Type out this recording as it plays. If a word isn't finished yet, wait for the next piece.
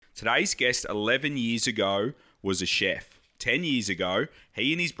Today's guest 11 years ago was a chef. 10 years ago,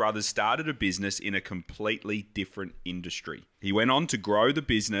 he and his brothers started a business in a completely different industry. He went on to grow the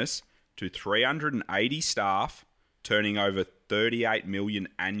business to 380 staff, turning over 38 million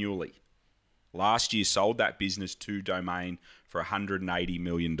annually. Last year sold that business to Domain for $180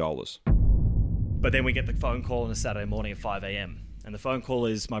 million. But then we get the phone call on a Saturday morning at 5 a.m. And the phone call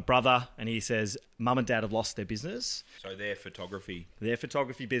is my brother, and he says, Mum and Dad have lost their business. So their photography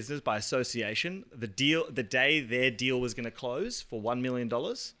business by association. The day their deal was going to close for $1 million.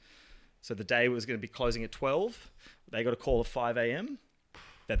 So the day was going to be closing at 12. They got a call at 5 a.m.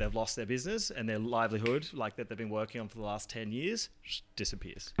 that they've lost their business and their livelihood, like that they've been working on for the last 10 years,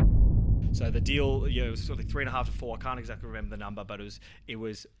 disappears. So the deal, it was sort of 3.5 to 4. I can't exactly remember the number, but it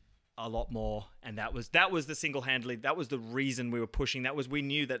was a lot more, and that was the single-handedly, that was the reason we were pushing. We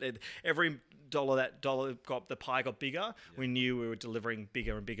knew that every dollar the pie got bigger. Yeah. We knew we were delivering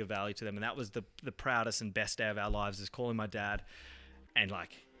bigger and bigger value to them, and that was the proudest and best day of our lives, is calling my dad, and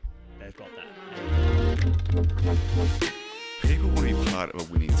they've got that. People want to be part of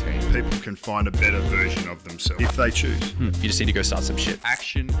a winning team. People can find a better version of themselves if they choose. You just need to go start some shit.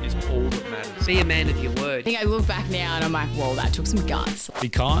 Action is all that matters. Be a man of your word. I think I look back now and I'm like, whoa, that took some guts. Be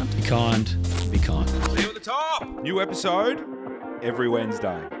kind, be kind, be kind. See you at the top. New episode every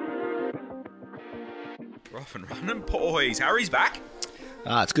Wednesday. We're off and running, boys. Harry's back.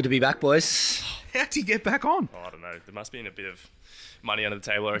 It's good to be back, boys. How'd he get back on? I don't know. There must be a bit of money under the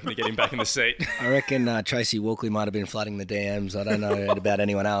table, I reckon, to get him back in the seat. I reckon Tracy Walkley might have been flooding the DMs. I don't know about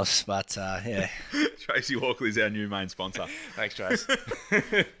anyone else, but yeah. Tracy Walkley's our new main sponsor. Thanks, Trace.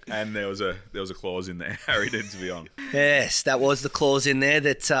 And there was a clause in there, Harry, to be on. Yes, that was the clause in there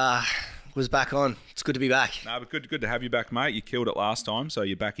that was back on. It's good to be back. No, but good to have you back, mate. You killed it last time, so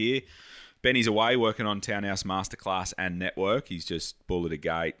you're back here. Benny's away working on Townhouse Masterclass and Network. He's just bull at a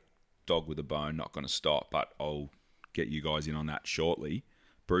gate, dog with a bone, not going to stop, but I'll get you guys in on that shortly.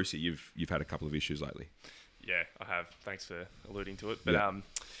 Brucey, you've had a couple of issues lately. Yeah, I have. Thanks for alluding to it. But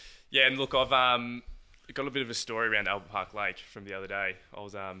and look, I've got a bit of a story around Albert Park Lake from the other day. I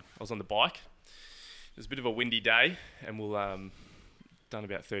was on the bike. It was a bit of a windy day, and we'll done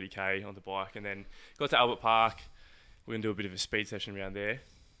about 30k on the bike, and then got to Albert Park. We're gonna do a bit of a speed session around there.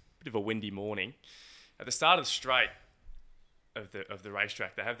 Bit of a windy morning. At the start of the straight of the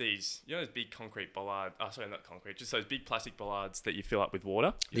racetrack, they have these, those big concrete bollards. Oh, sorry, not concrete, just those big plastic bollards that you fill up with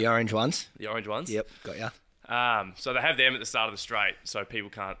water. The orange ones? The orange ones? Yep, got ya. So they have them at the start of the straight, so people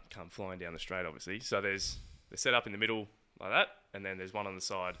can't come flying down the straight, obviously. So they're set up in the middle like that, and then there's one on the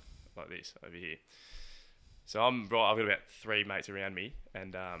side like this over here. So I've got about 3 mates around me,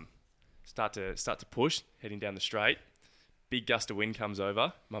 and start to push, heading down the straight. Big gust of wind comes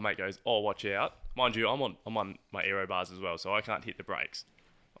over. My mate goes, "Oh, watch out!" Mind you, I'm on my aero bars as well, so I can't hit the brakes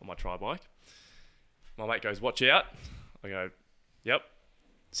on my tri-bike. My mate goes, "Watch out!" I go, "Yep."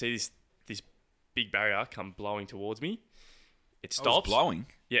 See this big barrier come blowing towards me. It stops. Oh, it was blowing?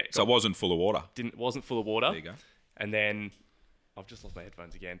 Yeah. So it wasn't full of water? Wasn't full of water. There you go. And then I've just lost my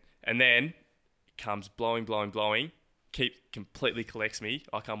headphones again. And then it comes blowing. Completely collects me.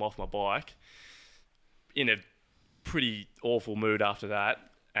 I come off my bike in a pretty awful mood after that,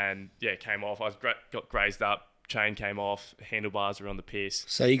 and came off. I got grazed up, chain came off, handlebars were on the piss.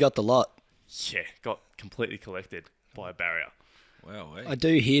 So you got the lot? Yeah, got completely collected by a barrier. Wow. Hey. I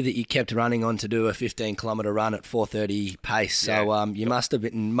do hear that you kept running on to do a 15-kilometre run at 4:30 pace, so you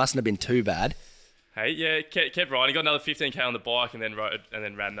mustn't have been too bad. Hey, yeah, kept riding. Got another 15k on the bike, and then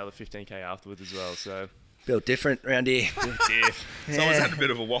ran another 15k afterwards as well. So built different around here. Someone's had a bit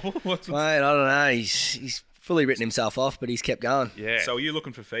of a wobble. Mate, I don't know. He's fully written himself off, but he's kept going. Yeah. So are you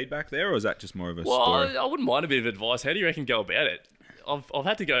looking for feedback there, or is that just more of a story? I wouldn't mind a bit of advice. How do you reckon go about it? I've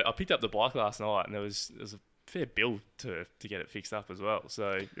had to go. I picked up the bike last night, and there was a fair bill to get it fixed up as well.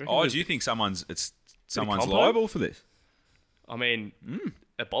 So do you think someone's liable for this? I mean,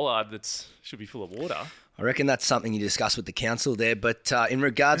 a bollard that should be full of water. I reckon that's something you discuss with the council there. But in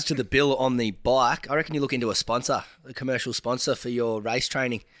regards to the bill on the bike, I reckon you look into a commercial sponsor for your race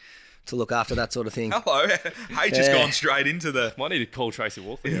training to look after that sort of thing. Hello. H has gone straight into the... Might need to call Tracy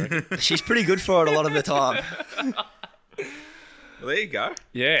Walkley, I reckon. She's pretty good for it a lot of the time. Well, there you go.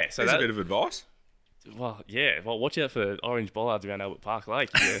 Yeah. So that's a bit of advice. Well, yeah. Well, watch out for orange bollards around Albert Park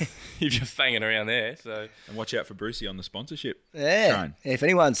Lake if you're fanging around there. So, and watch out for Brucey on the sponsorship. Yeah. Train. If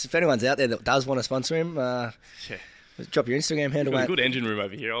anyone's out there that does want to sponsor him, drop your Instagram handle. Got a good engine room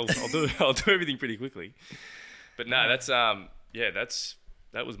over here. I'll do everything pretty quickly. But no, that's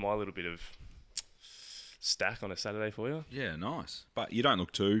that was my little bit of stack on a Saturday for you. Yeah, nice. But you don't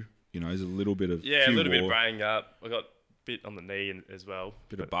look too. There's a little bit of of braying up. I got bit on the knee as well.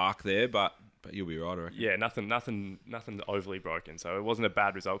 Bit of bark there, but you'll be right, I reckon. Yeah, nothing overly broken. So it wasn't a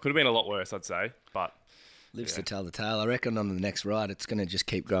bad result. Could have been a lot worse, I'd say. But Lives to tell the tale. I reckon on the next ride, it's going to just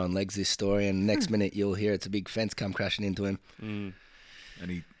keep growing legs, this story, and next minute you'll hear it's a big fence come crashing into him. And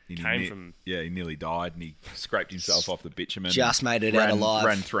he he nearly died, and he scraped himself off the bitumen. Just made it out alive.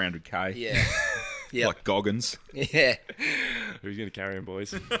 Ran 300k. Yeah. Yeah. Like Goggins. Yeah. Who's going to carry him,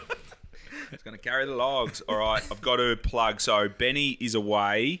 boys? He's going to carry the logs. All right, I've got to plug. So Benny is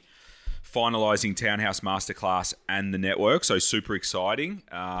away, finalising Townhouse Masterclass and the network. So super exciting.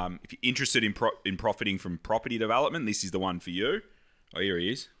 If you're interested in profiting from property development, this is the one for you. Oh, here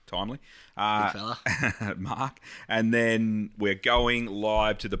he is. Timely. Big fella. Mark. And then we're going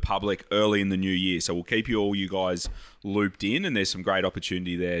live to the public early in the new year. So we'll keep all you guys looped in, and there's some great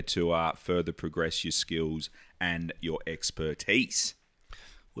opportunity there to further progress your skills and your expertise.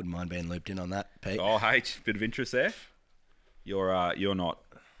 Wouldn't mind being looped in on that, Pete. Oh, hey, bit of interest there. You're not.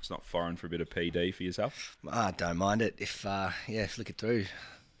 It's not foreign for a bit of PD for yourself. I don't mind it. If flick it through.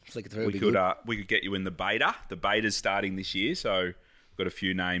 We could get you in the beta. The beta's starting this year, so we've got a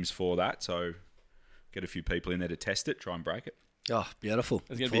few names for that. So get a few people in there to test it, try and break it. Oh, beautiful.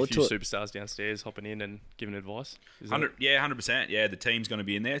 There's going to be a few superstars downstairs hopping in and giving advice. 100%. Yeah, the team's going to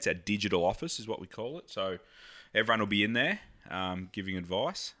be in there. It's our digital office is what we call it. So everyone will be in there giving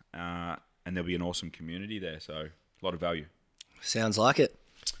advice, and there'll be an awesome community there. So a lot of value. Sounds like it.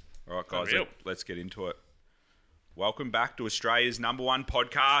 All right, guys, let's get into it. Welcome back to Australia's #1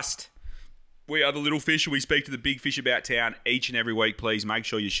 podcast. We are the little fish, and we speak to the big fish about town each and every week. Please make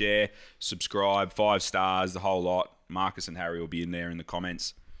sure you share, subscribe, 5 stars, the whole lot. Marcus and Harry will be in there in the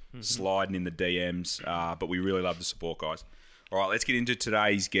comments, sliding in the DMs. But we really love the support, guys. All right, let's get into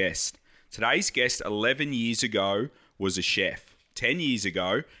today's guest. Today's guest, 11 years ago, was a chef. 10 years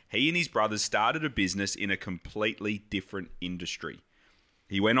ago, he and his brothers started a business in a completely different industry.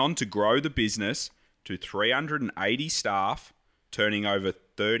 He went on to grow the business to 380 staff, turning over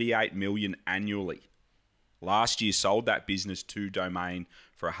 38 million annually. Last year, sold that business to Domain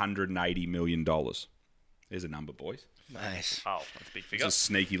for $180 million. There's a number, boys. Nice. Oh, that's a big figure. It's a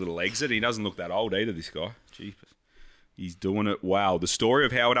sneaky little exit. He doesn't look that old either, this guy. Jeepers. He's doing it well. The story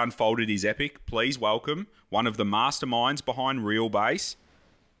of how it unfolded is epic. Please welcome one of the masterminds behind Realbase,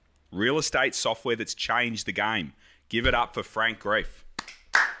 real estate software that's changed the game. Give it up for Frank Greeff.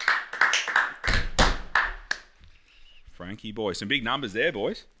 Frankie, boy. Some big numbers there,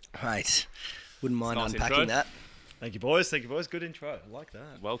 boys. Right. Wouldn't mind Nice unpacking intro. that. Thank you, boys. Good intro. I like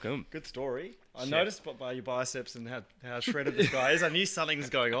that. Welcome. Good story. I noticed by your biceps and how shredded this guy is. I knew something was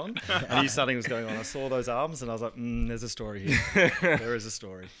going on. I saw those arms and I was like, there's a story here. There is a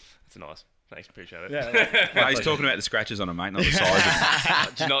story. That's nice. Thanks, appreciate it. Yeah. No, he's talking about the scratches on him, mate, not the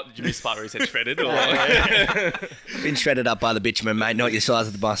size of Did you miss part where he said shredded? Or Been shredded up by the bitumen, mate, not your size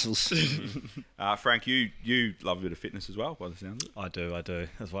of the muscles. Frank, you love a bit of fitness as well, by the sounds of it. I do.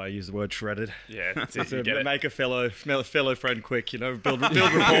 That's why I use the word shredded. Yeah, that's it. To You get it. make a fellow friend quick, build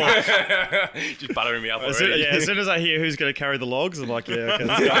rapport. Just buttering me up As already. soon as I hear who's going to carry the logs, I'm like, yeah, okay.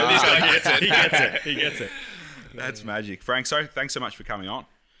 This guy gets it. He gets it. That's magic. Frank, thanks so much for coming on.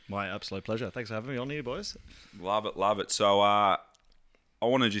 My absolute pleasure. Thanks for having me on here, boys. Love it. So I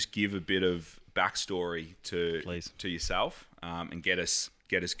want to just give a bit of backstory to yourself and get us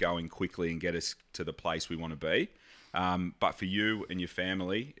going quickly and get us to the place we want to be. But for you and your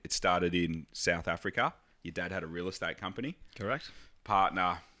family, it started in South Africa. Your dad had a real estate company. Correct.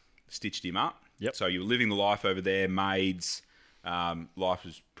 Partner stitched him up. Yep. So you were living the life over there, maids. Life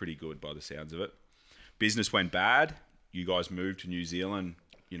was pretty good by the sounds of it. Business went bad. You guys moved to New Zealand,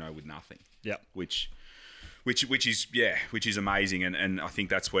 with nothing. Yep. Which is amazing, and I think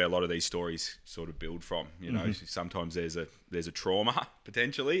that's where a lot of these stories sort of build from. Sometimes there's a trauma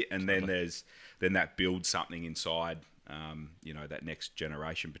potentially, and then that builds something inside. That next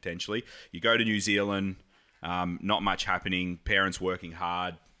generation potentially. You go to New Zealand, not much happening. Parents working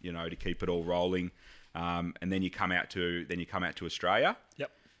hard, to keep it all rolling, and then you come out to Australia.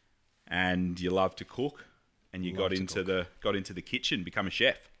 Yep. And you love to cook, and you got into the kitchen, become a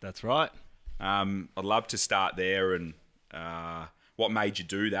chef. That's right. I'd love to start there, and what made you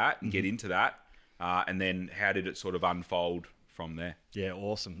do that and get into that, and then how did it sort of unfold from there? Yeah,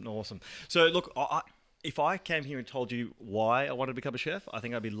 awesome. So, look, if I came here and told you why I wanted to become a chef, I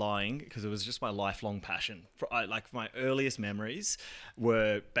think I'd be lying, because it was just my lifelong passion. My earliest memories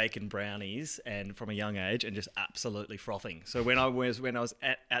were bacon brownies, and from a young age, and just absolutely frothing. So when I was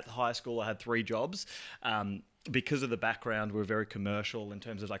at high school, I had 3 jobs. because of the background, we were very commercial in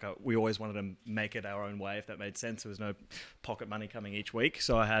terms of like we always wanted to make it our own way, if that made sense. There was no pocket money coming each week.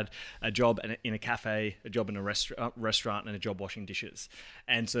 So I had a job in a cafe, a job in a restaurant, and a job washing dishes.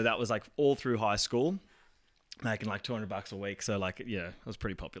 And so that was like all through high school, making like $200 a week. So like, yeah, I was a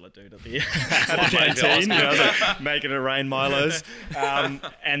pretty popular dude at the canteen, like making it rain Milos. And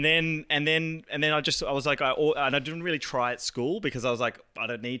then I was like, and I didn't really try at school because I was like, I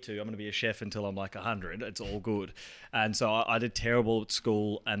don't need to. I'm going to be a chef until I'm like 100. It's all good. And so I did terrible at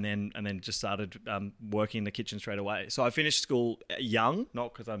school, and then just started working in the kitchen straight away. So I finished school young,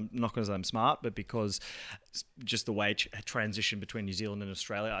 not because I'm smart, but because just the way it transitioned between New Zealand and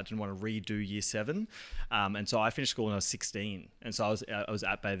Australia, I didn't want to redo year 7, and so I finished school when I was 16, and so I was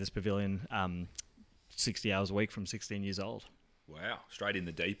at Bathurst Pavilion 60 hours a week from 16 years old. Wow, straight in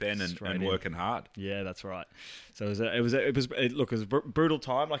the deep end and working hard. Yeah, that's right. So it was a brutal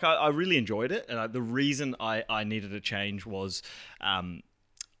time. Like I really enjoyed it, and the reason I needed a change was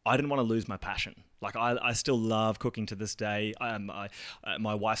I didn't want to lose my passion. Like I still love cooking to this day.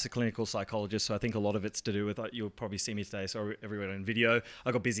 My wife's a clinical psychologist, so I think a lot of it's to do with, you'll probably see me today, so everywhere in video,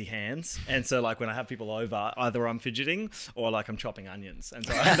 I got busy hands. And so like when I have people over, either I'm fidgeting or like I'm chopping onions. And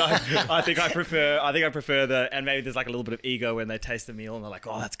so I think I prefer and maybe there's like a little bit of ego when they taste the meal and they're like,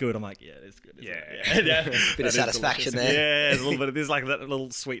 oh, that's good. I'm like, yeah, it's good. Yeah. Bit of satisfaction there. Yeah, there's a little bit. There's like that little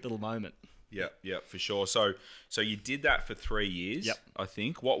sweet little moment. Yeah, for sure. So you did that for 3 years, Yep. I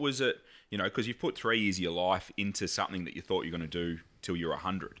think. What was it, because you've put 3 years of your life into something that you thought you were going to do till you're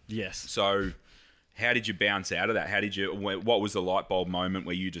 100. Yes. So how did you bounce out of that? What was the light bulb moment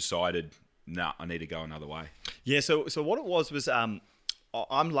where you decided, nah, I need to go another way? Yeah, so what it was I'm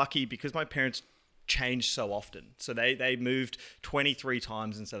lucky because my parents changed so often. So they moved 23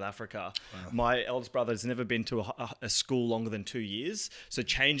 times in South Africa. Wow. My eldest brother has never been to a school longer than 2 years. So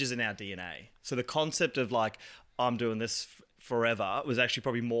changes in our DNA. So the concept of like, I'm doing this forever was actually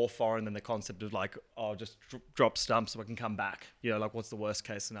probably more foreign than the concept of like, oh, just drop stumps so I can come back. Like what's the worst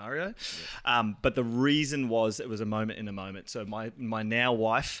case scenario? Yeah. But the reason was it was a moment in a moment. So my now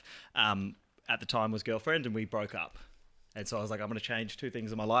wife at the time was girlfriend, and we broke up. And so I was like, I'm going to change 2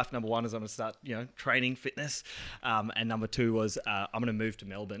 things in my life. Number 1 is I'm going to start, training fitness. And number 2 was I'm going to move to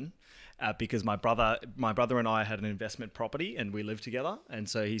Melbourne because my brother and I had an investment property and we lived together. And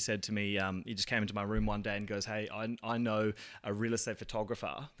so he said to me, he just came into my room one day and goes, hey, I know a real estate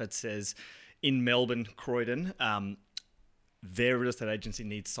photographer that says in Melbourne, Croydon, their real estate agency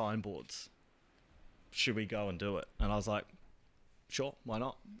needs signboards. Should we go and do it? And I was like, sure, why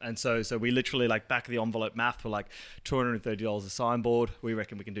not? And so we literally like back of the envelope math for like $230 a signboard. We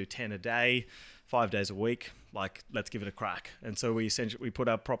reckon we can do 10 a day, 5 days a week. Like, let's give it a crack. And so we put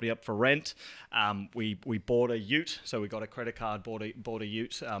our property up for rent. We bought a ute. So we got a credit card, bought a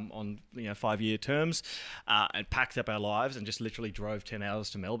ute on 5-year terms, and packed up our lives and just literally drove 10 hours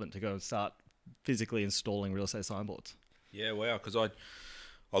to Melbourne to go and start physically installing real estate signboards. Yeah, wow. Because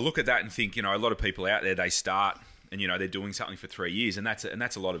I look at that and think, a lot of people out there, they start and they're doing something for 3 years, and that's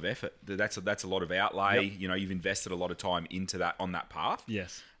a lot of effort. That's a lot of outlay. Yep. You've invested a lot of time into that on that path.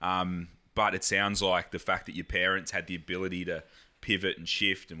 Yes. But it sounds like the fact that your parents had the ability to pivot and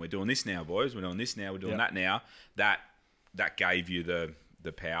shift, and we're doing this now, boys. We're doing this now. We're doing that now. That gave you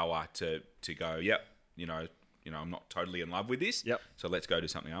the power to go. Yep. I'm not totally in love with this. Yep. So let's go do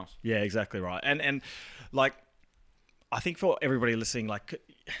something else. Yeah, exactly right. And like, I think for everybody listening, like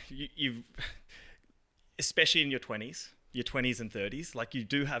you've. Especially in your 20s and 30s, like you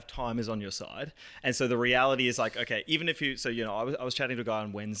do have timers on your side. And so the reality is like, okay, even if you, so, I was chatting to a guy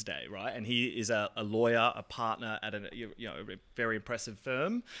on Wednesday, right? And he is a lawyer, a partner at a very impressive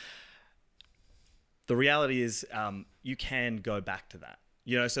firm. The reality is you can go back to that,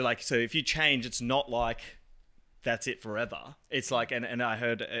 so if you change, it's not like that's it forever. It's like, and I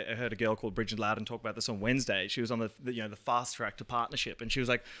heard a girl called Bridget Loudon talk about this on Wednesday. She was on the fast track to partnership, and she was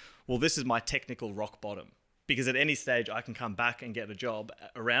like, well, this is my technical rock bottom, because at any stage I can come back and get a job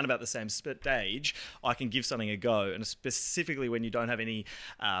around about the same stage. I can give something a go, and specifically when you don't have any,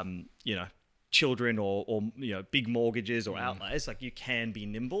 children or big mortgages or outlays, like you can be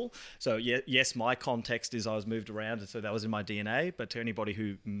nimble. So yes, my context is I was moved around, and so that was in my DNA. But to anybody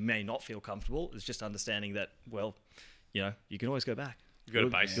who may not feel comfortable, it's just understanding that, well, you can always go back.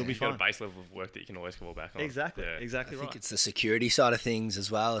 You've got a base level of work that you can always fall back on. Exactly, yeah. Exactly right. I think it's the security side of things as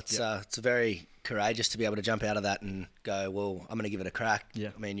well. It's very courageous to be able to jump out of that and go, well, I'm going to give it a crack. Yeah.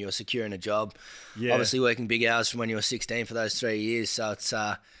 I mean, you're securing a job, obviously working big hours from when you were 16 for those 3 years. So it's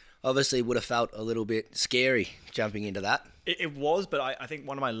obviously would have felt a little bit scary jumping into that. It was, but I think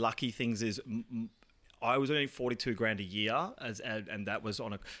one of my lucky things is I was earning 42 grand a year, and that was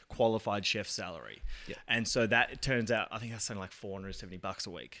on a qualified chef salary. Yeah. And so that, it turns out, I think I was something like $470 a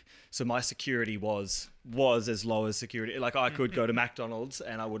week. So my security was as low as security. Like I could go to McDonald's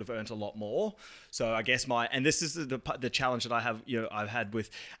and I would have earned a lot more. So I guess and this is the challenge that I have, I've had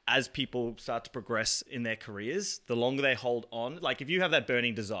with, as people start to progress in their careers, the longer they hold on, like if you have that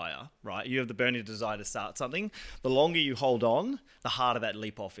burning desire, right? You have the burning desire to start something. The longer you hold on, the harder that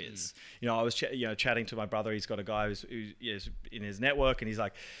leap off is. I was chatting to my brother. He's got a guy who's in his network, and he's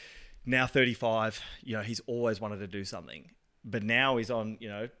like, now 35, he's always wanted to do something. But now he's on,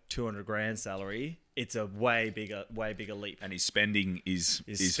 200 grand salary. It's a way bigger leap. And his spending is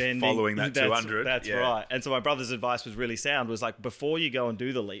spending, following that 200. That's right. And so my brother's advice was really sound, was like, before you go and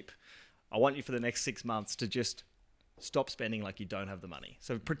do the leap, I want you for the next 6 months to just stop spending like you don't have the money.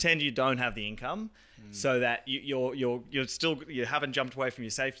 So pretend you don't have the income, so that you haven't jumped away from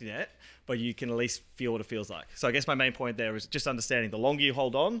your safety net, but you can at least feel what it feels like. So I guess my main point there is just understanding the longer you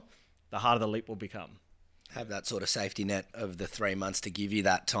hold on, the harder the leap will become. Have that sort of safety net of the 3 months to give you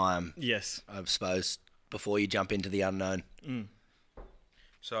that time. Yes. I suppose, before you jump into the unknown.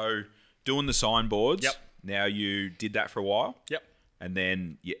 So doing the signboards. Yep. Now you did that for a while. Yep. And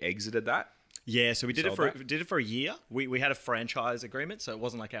then you exited that. Yeah, so we did it for a year. We had a franchise agreement, so it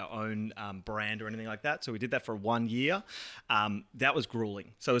wasn't like our own brand or anything like that. So we did that for 1 year. That was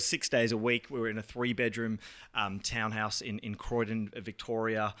grueling. So it was 6 days a week. We were in a 3-bedroom townhouse in Croydon,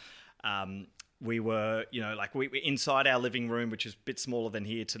 Victoria. We were, we inside our living room, which is a bit smaller than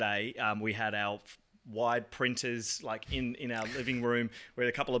here today. We had our wide printers like in our living room. We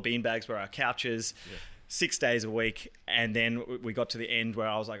had a couple of beanbags where our couches. Yeah. 6 days a week, and then we got to the end where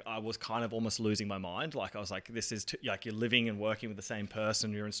I was kind of almost losing my mind. Like I was like, this is like you're living and working with the same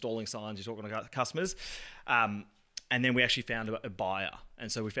person. You're installing signs. You're talking to customers, and then we actually found a buyer,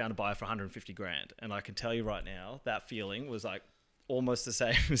 and so we found a buyer for 150 grand. And I can tell you right now, that feeling was like almost the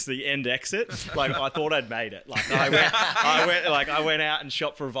same as the end exit. Like I thought I'd made it. Like I went out and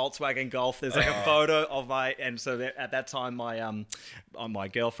shopped for a Volkswagen Golf. There's like a photo of at that time my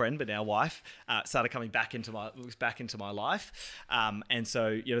girlfriend, but now wife, started coming back into my life. And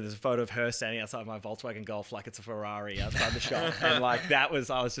so there's a photo of her standing outside my Volkswagen Golf like it's a Ferrari outside the shop. And like I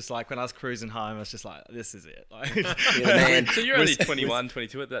was just like, when I was cruising home, I was just like, this is it. Like, So you're only 21,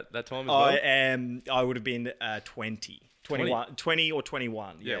 22 at that time as well? I would have been 20 or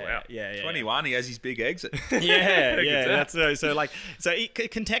 21. Yeah, wow. Yeah. 21, he has his big exit. Yeah. That's so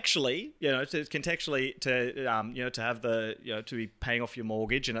contextually, to have to be paying off your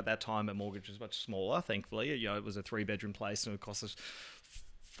mortgage, and at that time a mortgage was much smaller. Thankfully, it was a 3-bedroom place and it cost us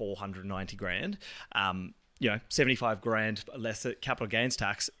 490 grand. 75 grand less capital gains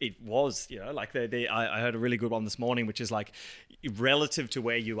tax. It was, I heard a really good one this morning, which is like, relative to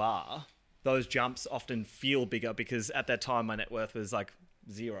where you are, those jumps often feel bigger, because at that time my net worth was like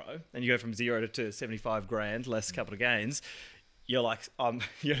 0, and you go from 0 to 75 grand less capital gains. You're like, I'm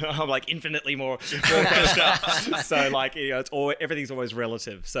like infinitely more cashed up. So like, everything's always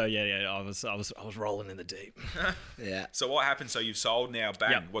relative. So yeah, I was rolling in the deep. Yeah. So what happened? So you've sold now,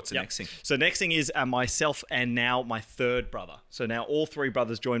 bang. Yep. What's the next thing? So next thing is myself and now my third brother. So now all 3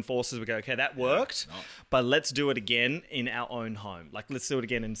 brothers join forces. We go, okay, that worked, but let's do it again in our own home. Like let's do it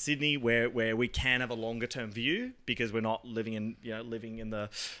again in Sydney, where we can have a longer term view, because we're not living in the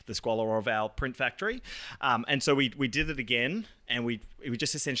squalor of our print factory. And so we did it again. And we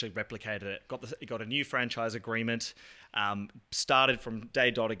just essentially replicated it. Got a new franchise agreement. Started from day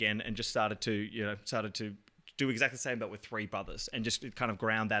dot again, and just started to do exactly the same, but with 3 brothers, and just kind of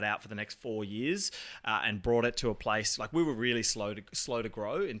ground that out for the next 4 years, and brought it to a place like we were really slow to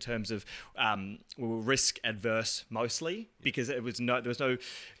grow in terms of we were risk adverse mostly, because there was no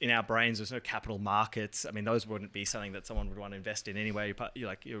in our brains there's no capital markets. I mean, those wouldn't be something that someone would want to invest in anyway.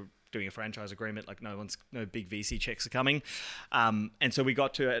 You're doing a franchise agreement, like no big VC checks are coming, and so we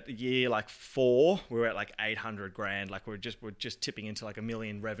got to at year like 4, we were at like 800 grand, like we're just tipping into like $1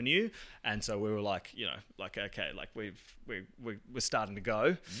 million revenue, and so we were like, okay, like we're starting to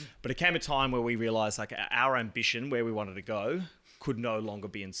go, but it came a time where we realized like our ambition, where we wanted to go, could no longer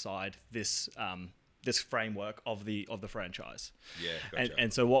be inside this framework of the franchise. Yeah, gotcha.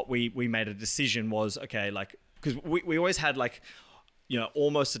 And so what we made a decision was, okay, like, because we always had like,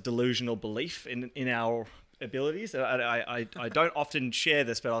 almost a delusional belief in our abilities. I don't often share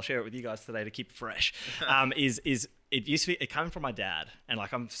this, but I'll share it with you guys today to keep it fresh. It came from my dad, and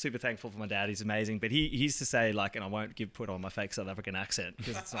like I'm super thankful for my dad. He's amazing, but he used to say, like, and I won't put on my fake South African accent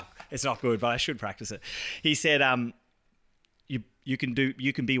because it's not good, but I should practice it. He said, you can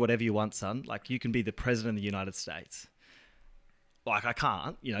be whatever you want, son. Like, you can be the president of the United States. like I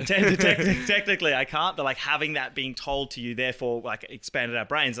can't, technically I can't, but like having that being told to you, therefore like expanded our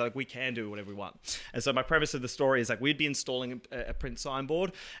brains, like we can do whatever we want. And so my premise of the story is like we'd be installing a print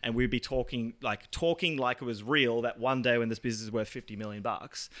signboard and we'd be talking like it was real, that one day when this business is worth $50 million,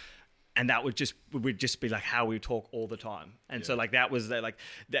 and that would just be like how we talk all the time. And so like that was that.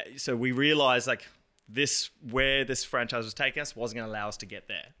 So we realized like where this franchise was taking us wasn't going to allow us to get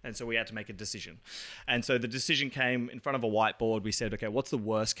there. And so we had to make a decision. And so the decision came in front of a whiteboard. We said, okay, what's the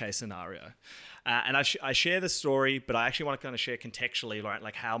worst case scenario? And I share the story, but I actually want to kind of share contextually, right,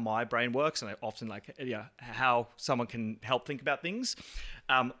 like how my brain works, and I often how someone can help think about things.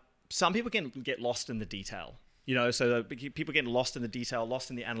 Some people can get lost in the detail. So people get lost in the detail,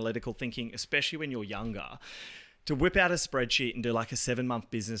 lost in the analytical thinking, especially when you're younger. To whip out a spreadsheet and do like a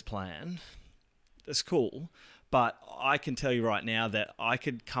 7-month business plan, that's cool. But I can tell you right now that I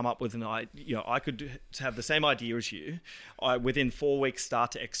could come up with I could have the same idea as you. Within 4 weeks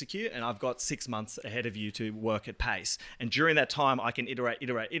start to execute, and I've got 6 months ahead of you to work at pace. And during that time, I can iterate.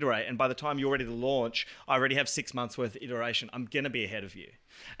 And by the time you're ready to launch, I already have 6 months worth of iteration. I'm going to be ahead of you.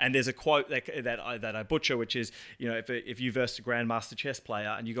 And there's a quote that I butcher, which is, if you versed a grandmaster chess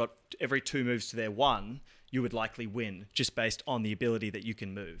player and you got every 2 moves to their 1, you would likely win just based on the ability that you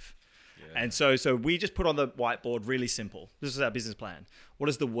can move. Yeah. And so we just put on the whiteboard really simple. This is our business plan. What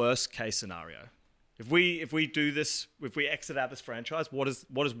is the worst case scenario? If we do this, if we exit out this franchise, what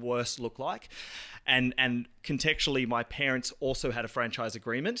does worse look like? And contextually, my parents also had a franchise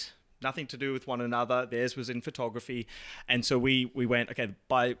agreement. Nothing to do with one another. Theirs was in photography. And so we went, okay,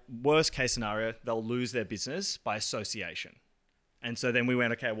 by worst case scenario, they'll lose their business by association. And so then we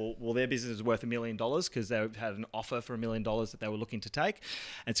went, okay, well, their business is worth $1 million because they had an offer for $1 million that they were looking to take.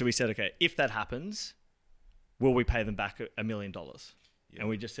 And so we said, okay, if that happens, will we pay them back $1 million? Yeah. And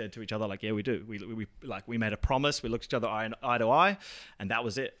we just said to each other, like, yeah, we do. We made a promise. We looked each other eye to eye, and that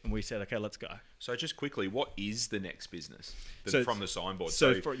was it. And we said, okay, let's go. So just quickly, what is the next business from the signboard?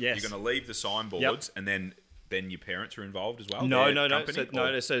 So you're going to leave the signboards, and then your parents are involved as well?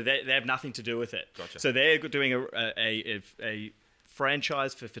 No. So they have nothing to do with it. Gotcha. So they're doing a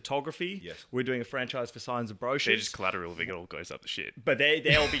franchise for photography. Yes. We're doing a franchise for signs and brochures. They're just collateral if it all goes up the shit. But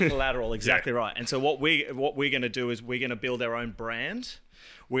they'll be collateral, exactly right. And so what we're going to do is we're going to build our own brand.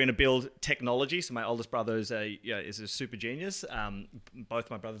 We're going to build technology. So my oldest brother is a super genius.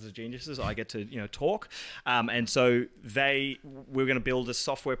 Both my brothers are geniuses. I get to talk, and so we're going to build a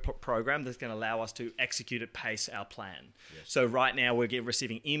software program that's going to allow us to execute at pace our plan. Yes. So right now we're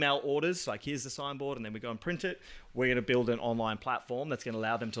receiving email orders. Like here's the signboard, and then we go and print it. We're going to build an online platform that's going to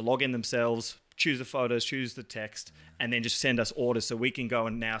allow them to log in themselves, choose the photos, choose the text, and then just send us orders so we can go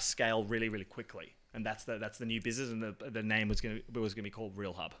and now scale really, really quickly. And that's the new business, and the name was going to be called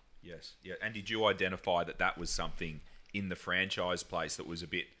Real Hub. Yes, yeah. And did you identify that was something in the franchise place that was a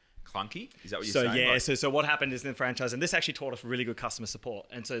bit clunky? Is that what you're saying? Yeah. So what happened is in the franchise, and this actually taught us really good customer support.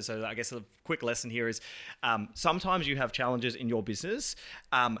 And so I guess a quick lesson here is sometimes you have challenges in your business.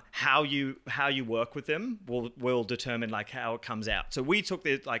 How you work with them will determine like how it comes out. So we took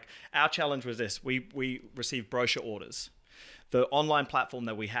our challenge was this: we received brochure orders. The online platform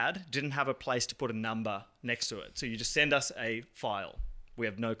that we had didn't have a place to put a number next to it. So you just send us a file. We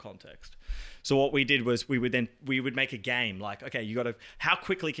have no context. So what we did was we would make a game like, okay, how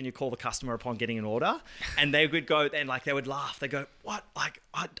quickly can you call the customer upon getting an order? And they would go and they would laugh. They go, what? Like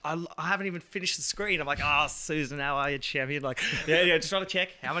I haven't even finished the screen. I'm like, oh, Susan, how are you, champion? Like, yeah, just trying to check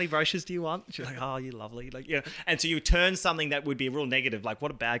how many brochures do you want? She's like, oh, you're lovely. Like, yeah. And so you turn something that would be a real negative, like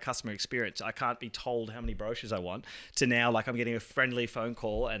what a bad customer experience. I can't be told how many brochures I want, to now like I'm getting a friendly phone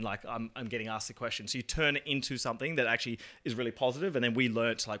call and like I'm getting asked a question. So you turn it into something that actually is really positive, and then we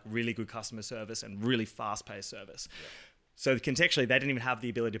learnt like really good customer service and really fast-paced service. Yeah. So contextually, they didn't even have the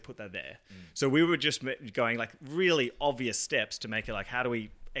ability to put that there. So we were just going like really obvious steps to make it like, how do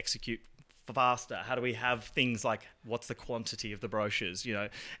we execute faster? How do we have things like, what's the quantity of the brochures?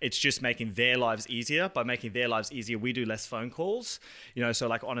 It's just making their lives easier. By making their lives easier, we do less phone calls. So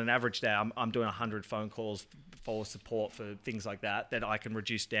like on an average day, I'm doing 100 phone calls for support for things like that I can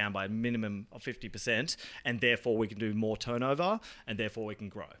reduce down by a minimum of 50%, and therefore we can do more turnover, and therefore we can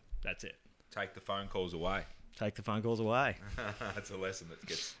grow. That's it. Take the phone calls away. Take the phone calls away. That's a lesson that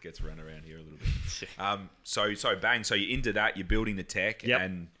gets run around here a little bit. So bang. So you're into that. You're building the tech,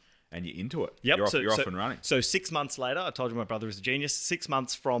 and you're into it. Yep. You're off and running. So 6 months later, I told you my brother is a genius. 6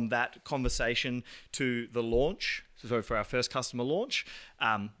 months from that conversation to the launch, so for our first customer launch,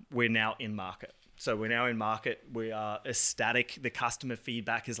 we're now in market. So we're now in market. We are ecstatic. The customer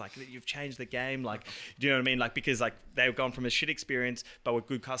feedback is like, you've changed the game. Like, do you know what I mean? Like, because like they've gone from a shit experience, but with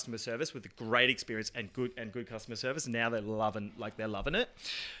good customer service, with a great experience and good customer service. Now they're loving it.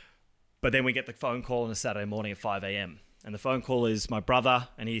 But then we get the phone call on a Saturday morning at 5 a.m. And the phone call is my brother,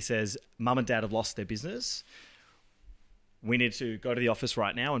 and he says, Mum and Dad have lost their business. We need to go to the office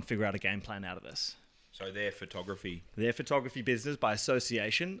right now and figure out a game plan out of this. So their photography business by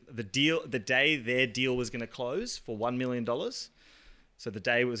association, the day their deal was going to close for $1 million. So the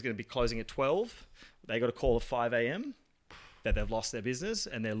day was going to be closing at 12. They got a call at 5 a.m. that they've lost their business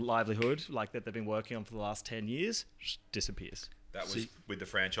and their livelihood, like that they've been working on for the last 10 years, disappears. That was with the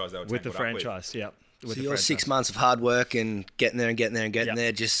franchise they were with the franchise, yeah. So your 6 months of hard work and getting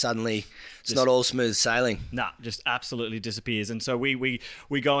there, just suddenly it's not all smooth sailing. Nah, just absolutely disappears. And so we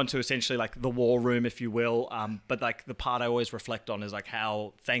go into essentially like the war room, if you will. But like the part I always reflect on is like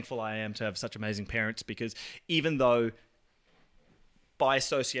how thankful I am to have such amazing parents, because even though by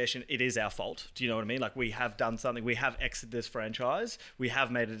association it is our fault, do you know what I mean? Like we have done something, we have exited this franchise, we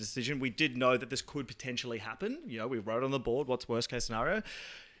have made a decision. We did know that this could potentially happen. You know, we wrote on the board what's worst case scenario.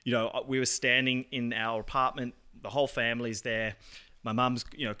 You know, we were standing in our apartment, the whole family's there. My mum's,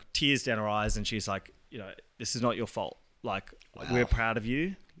 you know, tears down her eyes, and she's like, you know, this is not your fault. Like, we're proud of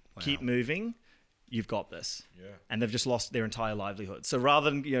you. Wow. Keep moving. You've got this. Yeah. And they've just lost their entire livelihood. So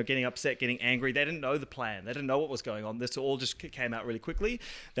rather than, you know, getting upset, getting angry, they didn't know the plan. They didn't know what was going on. This all just came out really quickly.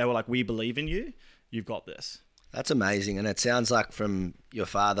 They were like, we believe in you. You've got this. That's amazing. And it sounds like from your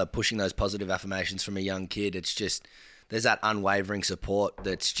father pushing those positive affirmations from a young kid, it's just... there's that unwavering support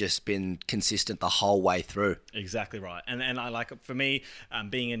that's just been consistent the whole way through. Exactly right. And I like, for me,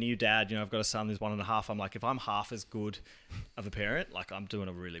 being a new dad, you know, I've got a son who's 1.5. I'm like, if I'm half as good of a parent, like I'm doing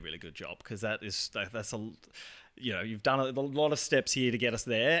a really, really good job, because that's a, you know, you've done a lot of steps here to get us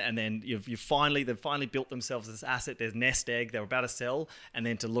there, and then they've finally built themselves this asset. There's nest egg they're about to sell, and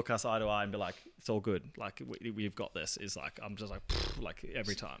then to look us eye to eye and be like, it's all good. Like we've got this. Is like I'm just like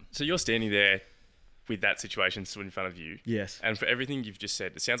every time. So you're standing there with that situation still in front of you. Yes. And for everything you've just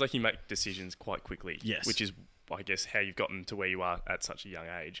said, it sounds like you make decisions quite quickly. Yes. Which is, I guess, how you've gotten to where you are at such a young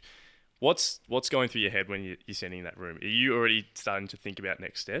age. What's going through your head when you're standing in that room? Are you already starting to think about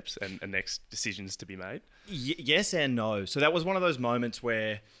next steps and next decisions to be made? Yes and no. So that was one of those moments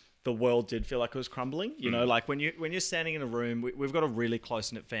where the world did feel like it was crumbling. You know, like when you're standing in a room, we've got a really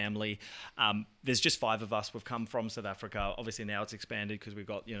close-knit family. There's just 5 of us. We've come from South Africa. Obviously now it's expanded because we've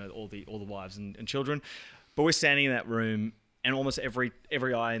got, you know, all the wives and children. But we're standing in that room, and almost every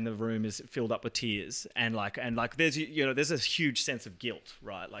eye in the room is filled up with tears. And there's, you know, there's a huge sense of guilt,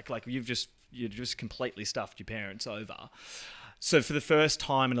 right? Like you just completely stuffed your parents over. So for the first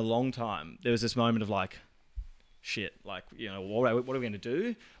time in a long time, there was this moment of like, shit, like, you know, what are we going to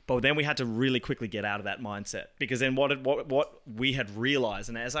do? But then we had to really quickly get out of that mindset, because then what we had realized,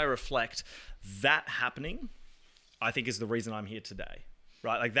 and as I reflect, that happening, I think is the reason I'm here today,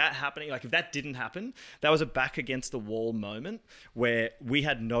 right? Like that happening, like if that didn't happen, that was a back against the wall moment where we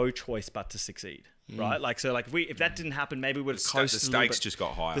had no choice but to succeed. Right, like so, like if that didn't happen, maybe we would have coasted. The stakes just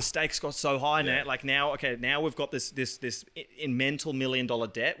got higher. The stakes got so high now. Like now we've got this in mental $1 million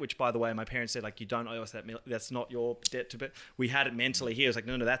debt. Which, by the way, my parents said, like, you don't owe us that. That's not your debt to pay. We had it mentally here. It was like,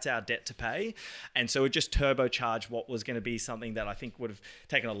 no, that's our debt to pay. And so it just turbocharged what was going to be something that I think would have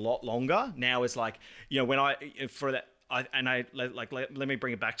taken a lot longer. Now it's like, you know, let me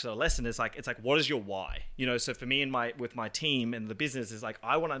bring it back to the lesson. It's like, what is your why? You know, so for me and with my team and the business, is like,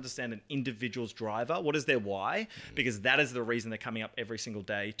 I want to understand an individual's driver. What is their why? Because that is the reason they're coming up every single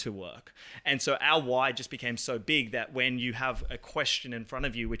day to work. And so our why just became so big that when you have a question in front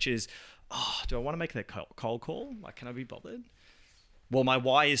of you, which is, do I want to make that cold call? Like, can I be bothered? Well, my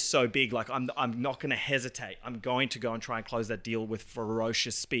why is so big, like I'm not going to hesitate. I'm going to go and try and close that deal with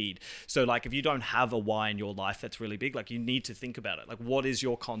ferocious speed. So like if you don't have a why in your life that's really big, like you need to think about it. Like, what is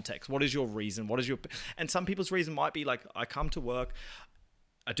your context? What is your reason? And some people's reason might be like, I come to work,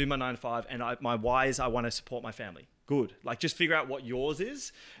 I do my 9 to 5, and my why is I want to support my family. Good. Like just figure out what yours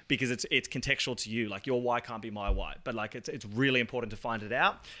is, because it's contextual to you. Like your why can't be my why, but like it's really important to find it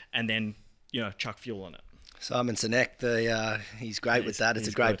out and then, you know, chuck fuel on it. Simon Sinek, he's great with that. It's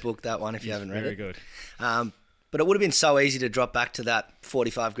a great book, that one, if you haven't read it. Very good. But it would have been so easy to drop back to that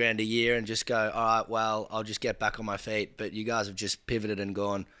 45 grand a year and just go, all right, well, I'll just get back on my feet. But you guys have just pivoted and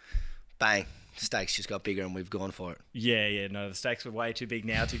gone, bang, stakes just got bigger and we've gone for it. Yeah, no, the stakes were way too big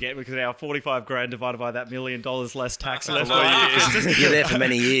now to get, because our 45 grand divided by that $1 million less tax less years. You're there for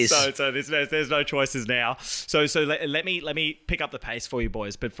many years. So there's no choices now. So let me pick up the pace for you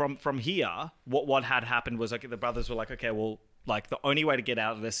boys. But from here, what had happened was, okay, the brothers were like, okay, well, Like the only way to get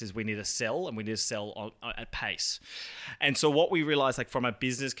out of this is we need to sell, and we need to sell at pace. And so what we realized, like from a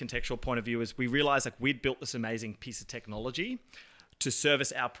business contextual point of view, is we realized like we'd built this amazing piece of technology to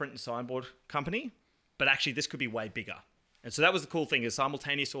service our print and signboard company, but actually this could be way bigger. And so that was the cool thing, is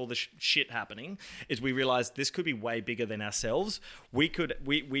simultaneous to all the shit happening, is we realized this could be way bigger than ourselves.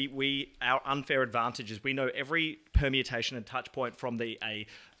 Our unfair advantage is we know every permutation and touch point from a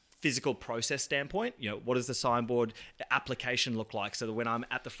physical process standpoint. What does the signboard application look like? So that when I'm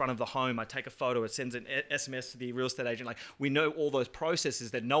at the front of the home, I take a photo, it sends an SMS to the real estate agent. Like, we know all those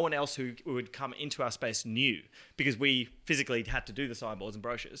processes that no one else who would come into our space knew, because we physically had to do the signboards and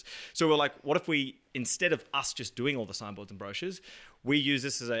brochures. So we're like, what if we, instead of us just doing all the signboards and brochures, we use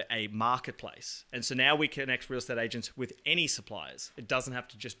this as a marketplace. And so now we connect real estate agents with any suppliers. It doesn't have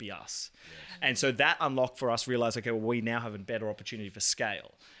to just be us. Yes. And so that unlocked for us, realized, okay, well, we now have a better opportunity for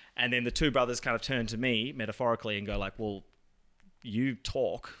scale. And then the two brothers kind of turned to me metaphorically and go like, well, you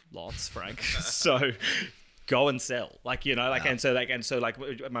talk lots, Frank. So go and sell. And so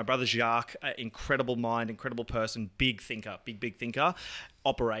my brother Jacques, incredible mind, incredible person, big thinker, big thinker,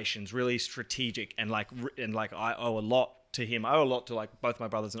 operations, really strategic. And I owe a lot to him. I owe a lot to like both my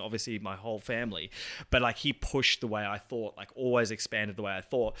brothers and obviously my whole family, but like he pushed the way I thought, like always expanded the way I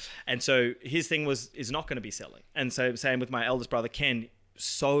thought. And so his thing is not going to be selling. And so same with my eldest brother, Ken,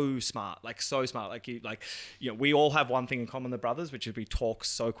 so smart. We all have one thing in common, the brothers, which is we talk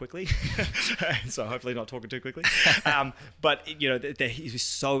so quickly. So hopefully not talking too quickly. But he's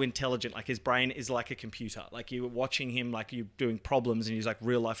so intelligent. Like his brain is like a computer. Like you were watching him, like you doing problems, and he's like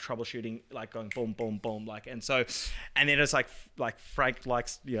real life troubleshooting, like going boom, boom, boom. And then it's like Frank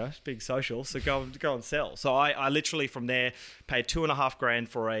likes, being social. So go and sell. So I literally from there paid $2,500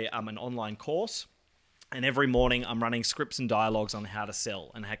 for an online course. And every morning I'm running scripts and dialogues on how to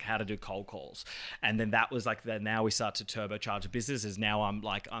sell and how to do cold calls. And then that was like now we start to turbocharge a business. Is now I'm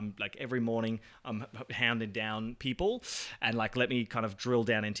like every morning I'm hounding down people, and like let me kind of drill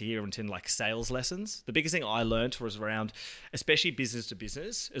down into like sales lessons. The biggest thing I learned was around, especially business to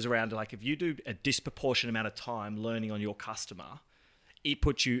business, is around like if you do a disproportionate amount of time learning on your customer, it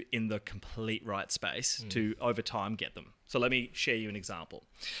puts you in the complete right space to over time get them. So let me share you an example.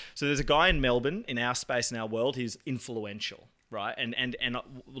 So there's a guy in Melbourne, in our space, in our world, he's influential, right? And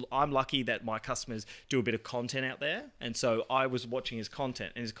I'm lucky that my customers do a bit of content out there. And so I was watching his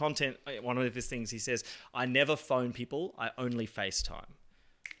content. And his content, one of his things, he says, I never phone people, I only FaceTime.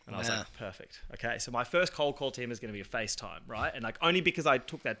 And I was like, perfect. Okay, so my first cold call to him is going to be a FaceTime, right? And like only because I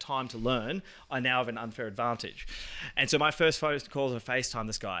took that time to learn, I now have an unfair advantage. And so my first phone call is a FaceTime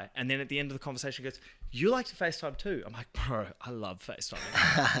this guy. And then at the end of the conversation, he goes, you like to FaceTime too? I'm like, bro, I love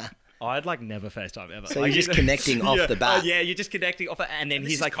FaceTime. I'd like never FaceTime ever. So you're just connecting off the bat. Yeah, you're just connecting off. And then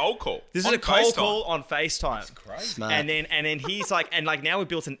he's like, cold call. This is a cold call on FaceTime. That's crazy. Smart. And then he's like, and like now we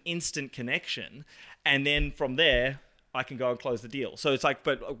built an instant connection. And then from there, I can go and close the deal. So it's like,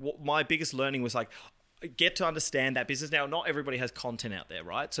 but my biggest learning was like, get to understand that business. Now, not everybody has content out there,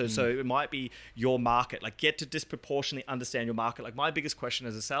 right? So it might be your market. Like get to disproportionately understand your market. Like my biggest question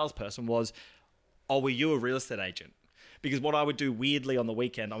as a salesperson was, were you a real estate agent? Because what I would do weirdly on the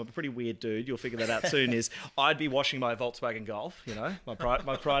weekend, I'm a pretty weird dude, you'll figure that out soon, is I'd be washing my Volkswagen Golf, my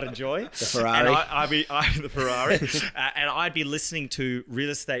pride and joy. The Ferrari. The Ferrari. And I'd be listening to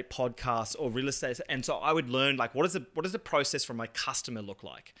real estate podcasts or real estate. And so I would learn, like, what does the process from my customer look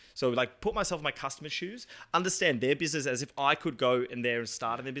like? So, like, put myself in my customer's shoes, understand their business as if I could go in there and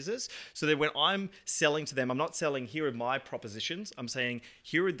start in their business. So that when I'm selling to them, I'm not selling, here are my propositions. I'm saying,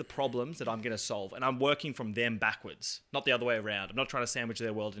 here are the problems that I'm going to solve. And I'm working from them backwards. Not the other way around. I'm not trying to sandwich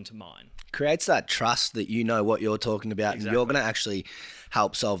their world into mine. Creates that trust that you know what you're talking about. Exactly. And you're going to actually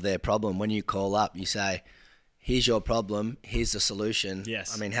help solve their problem. When you call up, you say, here's your problem, here's the solution.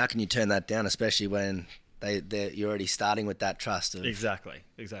 Yes. I mean, how can you turn that down, especially when you're already starting with that trust? Exactly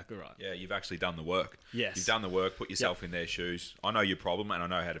right. Yeah, you've actually done the work. Yes. You've done the work, put yourself in their shoes. I know your problem and I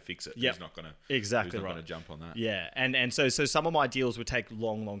know how to fix it. Yep. Who's not going to jump on that? Yeah. And so some of my deals would take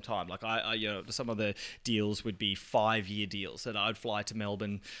long time. Like I some of the deals would be 5-year deals that I'd fly to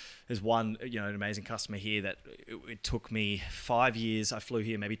Melbourne. There's one, an amazing customer here that it took me 5 years. I flew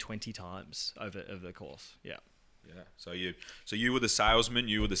here maybe 20 times over the course. Yeah. Yeah. So you were the salesman,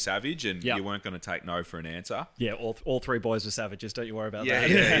 you were the savage, and you weren't going to take no for an answer. Yeah. All three boys were savages. Don't you worry about that.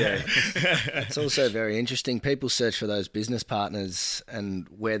 Yeah. It's also very interesting. People search for those business partners and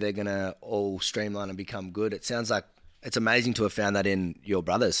where they're going to all streamline and become good. It sounds like it's amazing to have found that in your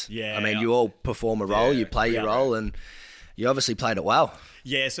brothers. Yeah. I mean, you all perform a role, you play your role, and You obviously played it well.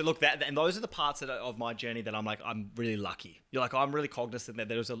 Yeah, so look, and those are the parts of my journey that I'm like, I'm really lucky. You're like, I'm really cognizant that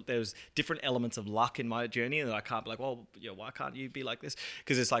there's different elements of luck in my journey, and I can't be like, well, why can't you be like this?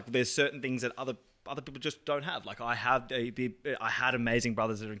 Because it's like there's certain things that other people just don't have. Like I had amazing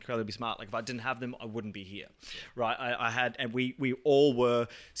brothers that are incredibly smart. Like if I didn't have them, I wouldn't be here, right? I had, and we all were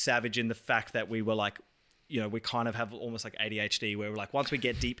savage in the fact that we were like, we kind of have almost like ADHD where we're like, once we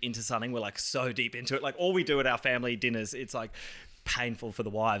get deep into something, we're like so deep into it. Like all we do at our family dinners, it's like painful for the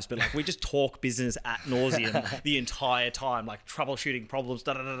wives, but like we just talk business ad nauseum the entire time, like troubleshooting problems,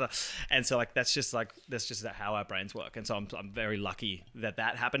 and so like that's just how our brains work. And so I'm very lucky that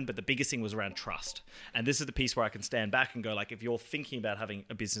happened. But the biggest thing was around trust, and this is the piece where I can stand back and go like, if you're thinking about having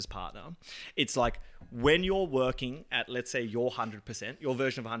a business partner, it's like when you're working at, let's say, your 100%, your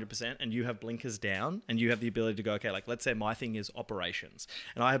version of 100%, and you have blinkers down, and you have the ability to go, okay, like let's say my thing is operations,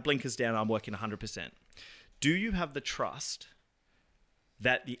 and I have blinkers down, and I'm working 100%. Do you have the trust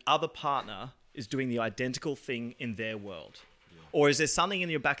that the other partner is doing the identical thing in their world? Yeah. Or is there something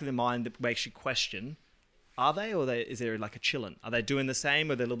in your back of the mind that makes you question, are they, or is there like a chillin'? Are they doing the same,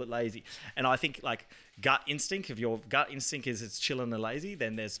 or they're a little bit lazy? And I think like gut instinct, if your gut instinct is it's chillin' and lazy,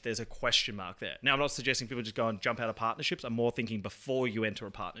 then there's a question mark there. Now, I'm not suggesting people just go and jump out of partnerships. I'm more thinking before you enter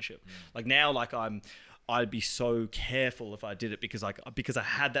a partnership. Like now, like I'd be so careful if I did it because I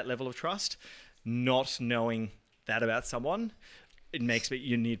had that level of trust, not knowing that about someone. It makes me,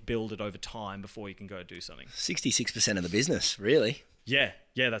 you need to build it over time before you can go do something. 66% of the business, really. Yeah,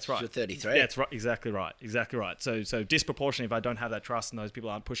 that's right. You're 33. Yeah, that's right. Exactly right. So disproportionately, if I don't have that trust and those people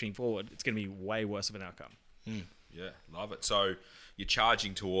aren't pushing forward, it's going to be way worse of an outcome. Yeah, love it. So you're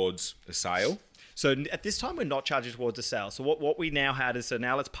charging towards a sale. So at this time, we're not charging towards a sale. So what we now had is, so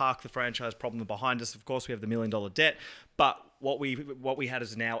now let's park the franchise problem behind us. Of course, we have the $1 million debt, but what we had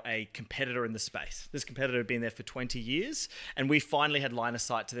is now a competitor in the space. This competitor had been there for 20 years, and we finally had line of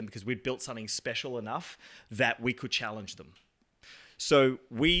sight to them because we'd built something special enough that we could challenge them. So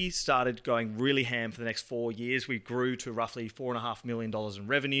we started going really ham for the next 4 years. We grew to roughly $4.5 million in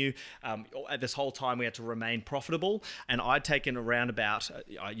revenue. At this whole time, we had to remain profitable. And I'd taken around about,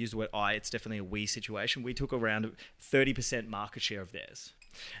 I use the word I, it's definitely a we situation. We took around 30% market share of theirs.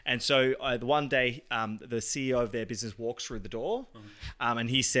 And so the one day, the CEO of their business walks through the door and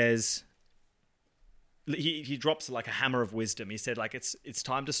he says, he drops like a hammer of wisdom. He said, like, it's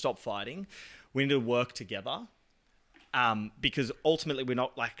time to stop fighting. We need to work together. Because ultimately we're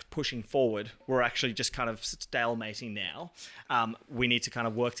not like pushing forward. We're actually just kind of stalemating now. We need to kind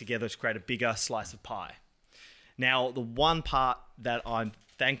of work together to create a bigger slice of pie. Now, the one part that I'm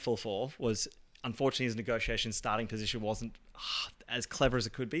thankful for was, unfortunately, his negotiation starting position wasn't as clever as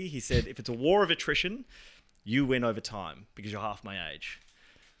it could be. He said, if it's a war of attrition, you win over time because you're half my age.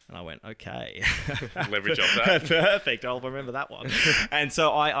 And I went, okay. Leverage off that. Perfect. I'll remember that one. And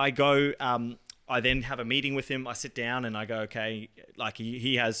so I go... I then have a meeting with him. I sit down and I go, okay, like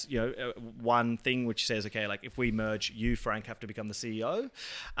he has, one thing which says, okay, like if we merge, you, Frank, have to become the CEO.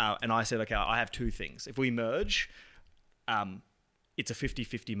 And I said, okay, I have two things. If we merge, it's a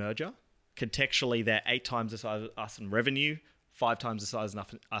 50-50 merger. Contextually, they're 8 times the size of us in revenue, 5 times the size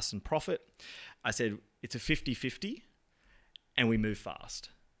of us in profit. I said, it's a 50-50 and we move fast.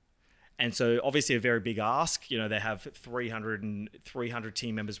 And so obviously a very big ask, they have 300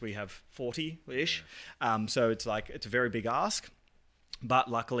 team members. We have 40-ish. So it's a very big ask,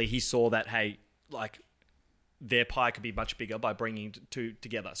 but luckily he saw that, hey, like their pie could be much bigger by bringing two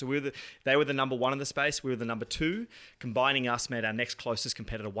together. So they were the number one in the space. We were the number 2. Combining us made our next closest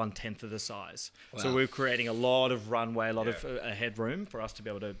competitor 1/10 of the size. Wow. So we were creating a lot of runway, a lot of headroom for us to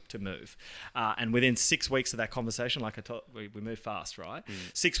be able to move. And within 6 weeks of that conversation, like I told, we moved fast, right?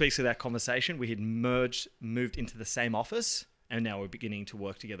 6 weeks of that conversation, we had moved into the same office, and now we're beginning to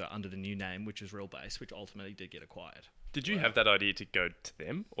work together under the new name, which is RealBase, which ultimately did get acquired. Did you have that idea to go to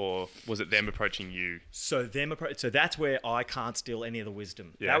them, or was it them approaching you? So that's where I can't steal any of the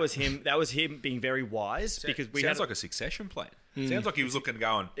wisdom. Yeah. That was him being very wise because we sounds like a succession plan. Sounds like he was looking and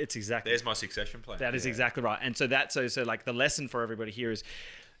going, it's exactly, there's my succession plan. That is exactly right. And so like the lesson for everybody here is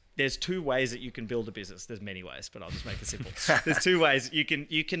there's 2 ways that you can build a business. There's many ways, but I'll just make it simple. There's 2 ways. You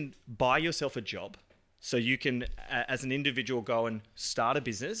can buy yourself a job. So you can, as an individual, go and start a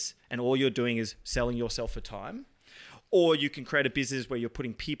business and all you're doing is selling yourself for time. Or you can create a business where you're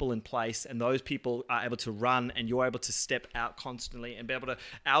putting people in place and those people are able to run and you're able to step out constantly and be able to...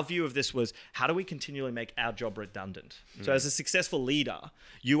 Our view of this was, how do we continually make our job redundant? So as a successful leader,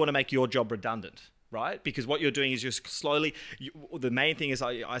 you want to make your job redundant. right? Because what you're doing is you're slowly. The main thing is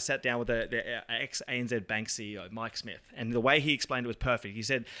I sat down with the ex ANZ Bank CEO, Mike Smith, and the way he explained it was perfect. He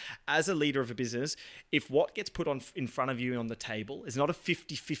said, as a leader of a business, if what gets put on in front of you on the table is not a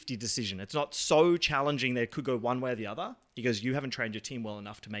 50-50 decision, it's not so challenging that it could go one way or the other. He goes, you haven't trained your team well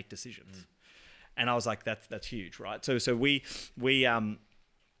enough to make decisions. And I was like, that's huge, right? So we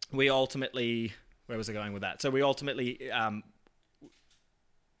ultimately, where was I going with that? So we ultimately.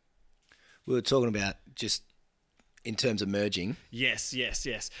 We were talking about just in terms of merging. Yes.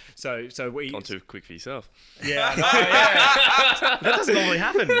 So we Gone too quick for yourself. Yeah, no, yeah. That doesn't normally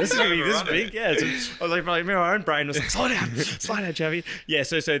happen. This is gonna be this big. Yeah, I was like, my own brain was like, slow down, Chevy. Yeah,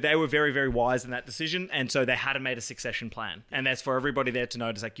 so they were very, very wise in that decision, and so they hadn't made a succession plan, and that's for everybody there to know.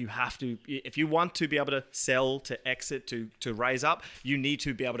 It's like you have to, if you want to be able to sell, to exit, to raise up, you need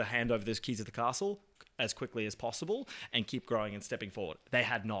to be able to hand over those keys of the castle as quickly as possible and keep growing and stepping forward. They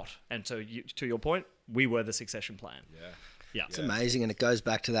had not, and so to your point, we were the succession plan. Yeah. It's amazing, and it goes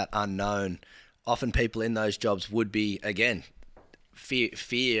back to that unknown. Often people in those jobs would be, again,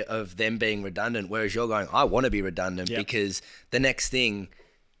 fear of them being redundant, whereas you're going, I want to be redundant because the next thing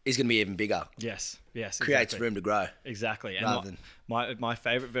is going to be even bigger. Yes, creates exactly. room to grow. Exactly. And my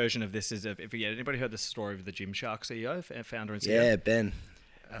favorite version of this is if anybody heard the story of the Gymshark CEO, founder and CEO? Yeah, Ben.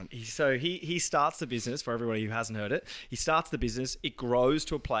 So he starts the business, for everybody who hasn't heard it. He starts the business. It grows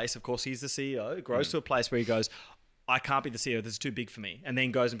to a place. Of course, he's the CEO. It grows to a place where he goes, I can't be the CEO. This is too big for me. And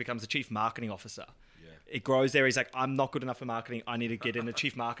then goes and becomes the chief marketing officer. It grows there. He's like, I'm not good enough for marketing. I need to get in a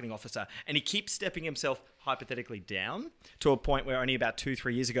chief marketing officer. And he keeps stepping himself hypothetically down to a point where only about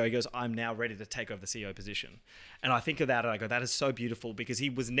 2-3 years ago, he goes, I'm now ready to take over the CEO position. And I think of that and I go, that is so beautiful, because he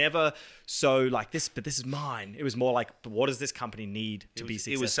was never so like this, but this is mine. It was more like, but what does this company need to be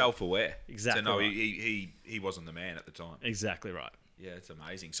successful? He was self-aware. Exactly. So no, right. he wasn't the man at the time. Exactly right. Yeah, it's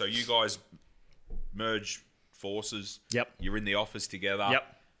amazing. So you guys merge forces. Yep. You're in the office together.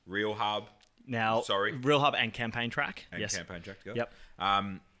 Yep. Real Hub. Now, Real Hub and Campaign Track. And Campaign Track together. Yep.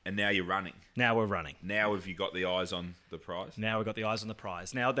 And now you're running. Now we're running. Now have you got the eyes on the prize? Now we've got the eyes on the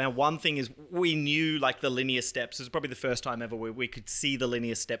prize. Now one thing is we knew like the linear steps. This was probably the first time ever where we could see the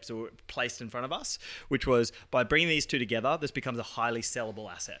linear steps that were placed in front of us, which was by bringing these two together, this becomes a highly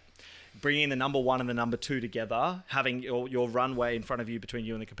sellable asset. Bringing the number one and the number two together, having your runway in front of you between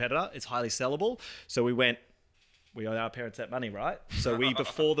you and the competitor, is highly sellable. So we owe our parents that money, right? So we,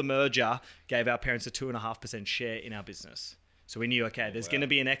 before the merger, gave our parents a 2.5% share in our business. So we knew, okay, there's going to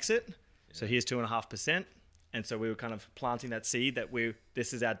be an exit. So here's 2.5%. And so we were kind of planting that seed that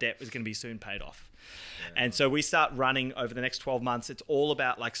this is our debt is going to be soon paid off. Yeah. And so we start running over the next 12 months. It's all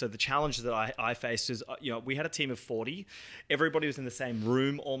about so the challenges that I faced is, we had a team of 40. Everybody was in the same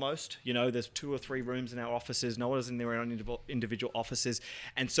room almost. There's 2 or 3 rooms in our offices. No one was in their own individual offices.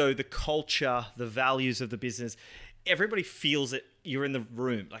 And so the culture, the values of the business, everybody feels it. You're in the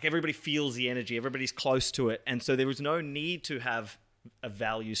room. Like everybody feels the energy. Everybody's close to it. And so there was no need to have a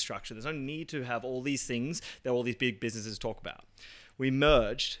value structure. There's no need to have all these things that all these big businesses talk about. We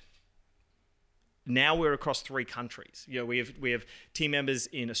merged. Now we're across 3 countries. We have team members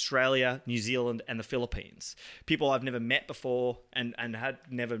in Australia, New Zealand, and the Philippines. People I've never met before and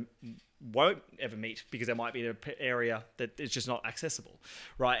won't ever meet because there might be an area that is just not accessible,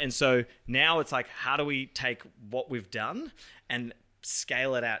 right? And so now it's like, how do we take what we've done and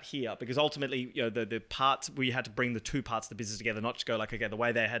scale it out here? Because ultimately, the parts, we had to bring the 2 parts of the business together, not just go like, okay, the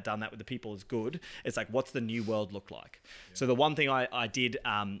way they had done that with the people is good. It's like, what's the new world look like? Yeah. So the one thing I did,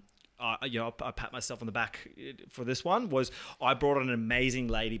 I pat myself on the back for this one, was I brought on an amazing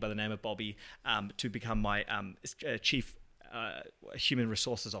lady by the name of Bobby to become my chief human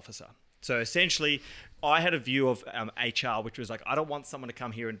resources officer. So essentially, I had a view of HR, which was like, I don't want someone to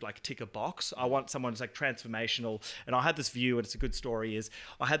come here and like tick a box. I want someone who's like transformational. And I had this view, and it's a good story, is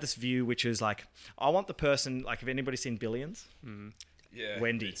I had this view, which is like, I want the person, like, have anybody seen Billions? Mm-hmm. Yeah,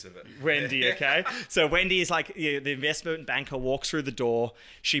 Wendy, okay? So Wendy is like, the investment banker walks through the door.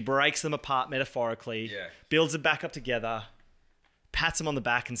 She breaks them apart metaphorically, builds them back up together, pats them on the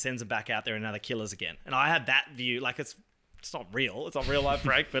back and sends them back out there and now they're killers again. And I had that view, like it's not real. It's not real life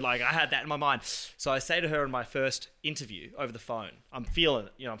break, but like I had that in my mind. So I say to her in my first interview over the phone, I'm feeling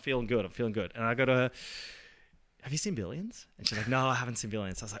good. And I go to her, have you seen Billions? And she's like, no, I haven't seen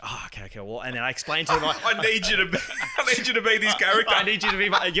Billions. I was like, oh, okay. Well, and then I explained to her, I need you to be this character. I need you to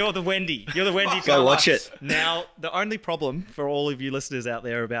be, you're the Wendy. You're the Wendy. Go watch it. Now, the only problem for all of you listeners out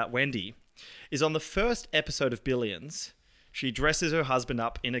there about Wendy is on the first episode of Billions, she dresses her husband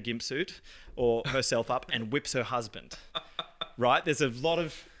up in a gimp suit or herself up and whips her husband. Right? There's a lot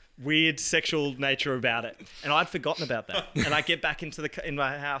of weird sexual nature about it. And I'd forgotten about that. And I get back in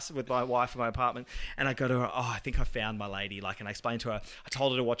my house with my wife in my apartment, and I go to her, I think I found my lady. And I explained to her, I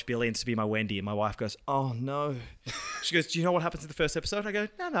told her to watch Billions to be my Wendy. And my wife goes, oh no. She goes, do you know what happens in the first episode? I go,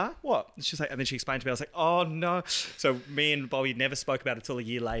 no, what? And she's like, and then she explained to me, I was like, oh no. So me and Bobby never spoke about it until a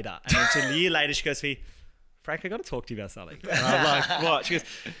year later. And then until a year later, she goes to me, Frank, I got to talk to you about something. And I'm like, what? She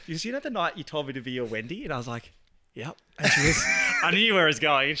goes, you know the night you told me to be your Wendy? And I was like, yep. And she was, I knew where it was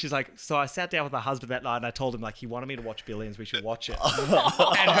going. And she's like, so I sat down with my husband that night and I told him, like, he wanted me to watch Billions. We should watch it. And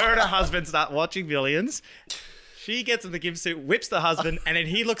her and her husband start watching Billions. She gets in the gimp suit, whips the husband, and then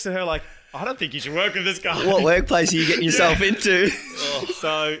he looks at her like, I don't think you should work with this guy. What workplace are you getting yourself into?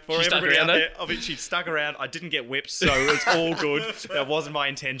 So for everybody out there, she stuck around. I didn't get whipped, so it's all good. That wasn't my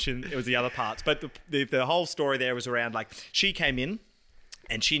intention. It was the other parts. But the whole story there was around, like, she came in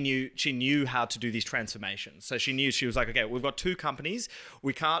and she knew how to do these transformations. So she was like, okay, we've got two companies.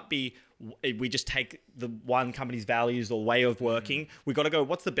 We just take the one company's values or way of working. We got to go,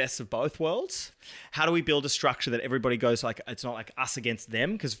 what's the best of both worlds? How do we build a structure that everybody goes like, it's not like us against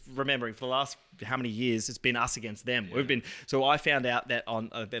them? Because remembering for the last how many years, it's been us against them. Yeah. So I found out that on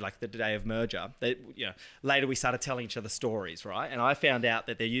like the day of merger, that, later we started telling each other stories, right? And I found out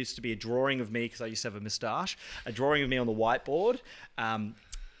that there used to be a drawing of me, because I used to have a moustache, a drawing of me on the whiteboard.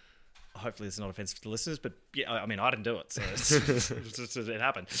 Hopefully it's not offensive to listeners, but yeah, I mean, I didn't do it, so it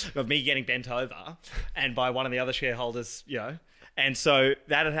happened. Of me getting bent over, and by one of the other shareholders, and so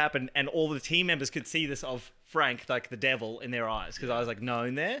that had happened, and all the team members could see this of Frank, like the devil, in their eyes, because I was like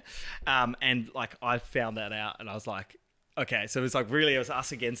known there, and like I found that out, and I was like, okay, so it's like really it was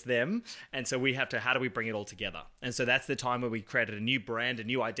us against them, and so we have to, how do we bring it all together? And so that's the time where we created a new brand, a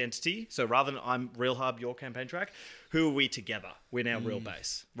new identity. So rather than I'm Real Hub, your Campaign Track, who are we together? We're now Real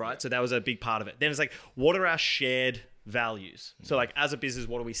Base, right? So that was a big part of it. Then it's like, what are our shared values? So like as a business,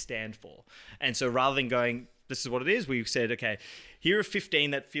 what do we stand for? And so rather than going, this is what it is, we said, okay, here are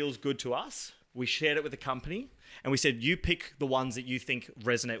 15 that feels good to us. We shared it with the company. And we said, you pick the ones that you think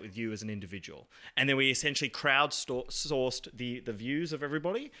resonate with you as an individual. And then we essentially crowdsourced the views of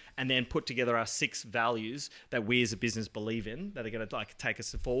everybody, and then put together our 6 values that we as a business believe in, that are going to like take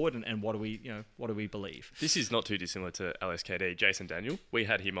us forward, and what do we believe? This is not too dissimilar to LSKD. Jason Daniel, we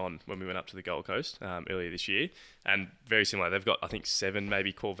had him on when we went up to the Gold Coast earlier this year, and very similar. They've got, I think, 7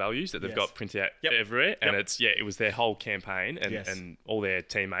 maybe core values that they've got printed out everywhere, and it was their whole campaign and all their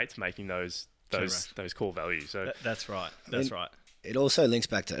teammates making those core values. So that's right. Right. It also links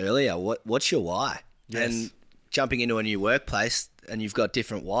back to earlier. What's your why? Yes. And jumping into a new workplace, and you've got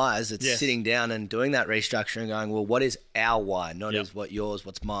different whys. It's sitting down and doing that restructuring, going, well, what is our why? Not as what yours,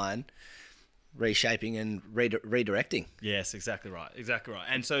 what's mine. Reshaping and redirecting. Yes, exactly right.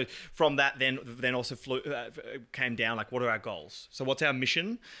 And so from that, then also came down like, what are our goals? So what's our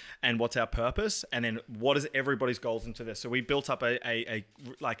mission and what's our purpose? And then what is everybody's goals into this? So we built up a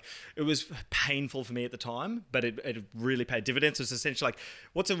like, it was painful for me at the time, but it really paid dividends. It's essentially like,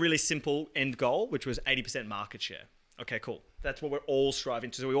 what's a really simple end goal, which was 80% market share. Okay, cool. That's what we're all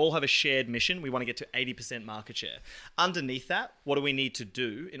striving to. So we all have a shared mission. We want to get to 80% market share. Underneath that, what do we need to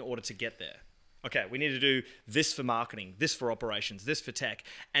do in order to get there? Okay, we need to do this for marketing, this for operations, this for tech.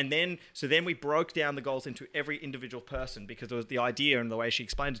 And then we broke down the goals into every individual person, because there was the idea, and the way she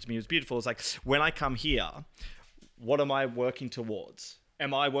explained it to me was beautiful. It's like, when I come here, what am I working towards?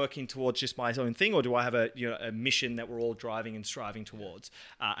 Am I working towards just my own thing, or do I have a mission that we're all driving and striving towards?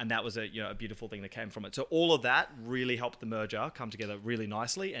 And that was a beautiful thing that came from it. So all of that really helped the merger come together really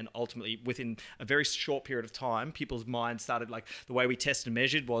nicely, and ultimately within a very short period of time, people's minds started, like, the way we tested and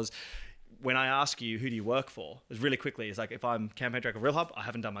measured was, when I ask you, who do you work for? It's really quickly. It's like, if I'm Campaign Track or Real Hub, I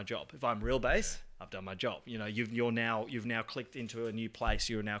haven't done my job. If I'm Real Base, I've done my job. You've now clicked into a new place.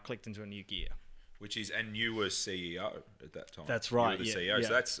 You're now clicked into a new gear. And you were CEO at that time. That's right. You were the CEO.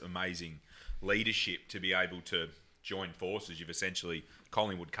 So that's amazing leadership to be able to join forces. You've essentially,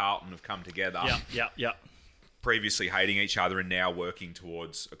 Collingwood, Carlton have come together. Yeah. Previously hating each other and now working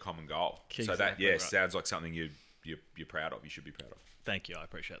towards a common goal. Exactly so that, sounds like something you're proud of. You should be proud of. Thank you. I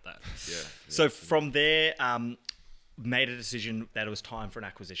appreciate that. Yeah. So from there, made a decision that it was time for an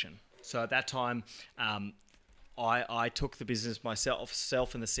acquisition. So at that time, I took the business myself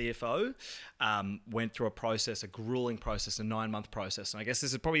and the CFO, went through a grueling process, a 9-month process. And I guess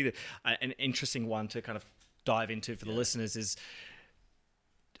this is probably an interesting one to kind of dive into for the listeners, is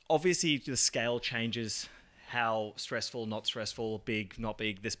obviously the scale changes how stressful, not stressful, big, not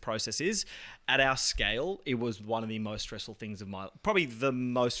big this process is. At our scale, it was one of the most stressful things probably the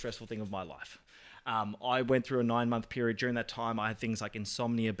most stressful thing of my life. I went through a 9-month period. During that time, I had things like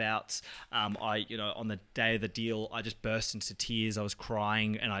insomnia bouts. On the day of the deal, I just burst into tears. I was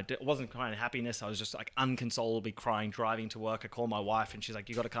crying, and I wasn't crying in happiness. I was just like unconsolably crying, driving to work. I called my wife, and she's like,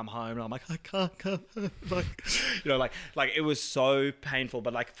 "You got to come home." And I'm like, "I can't come home." Like it was so painful.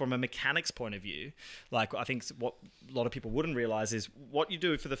 But like from a mechanics point of view, like I think what a lot of people wouldn't realize is what you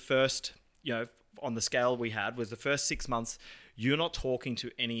do for the first, on the scale we had was the first 6 months, you're not talking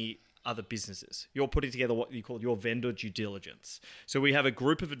to any other businesses. You're putting together what you call your vendor due diligence. So we have a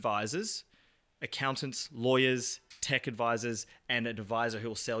group of advisors, accountants, lawyers, tech advisors, and an advisor who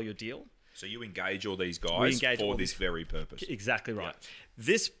will sell your deal. So you engage all these guys for this very purpose. Exactly right. Yeah.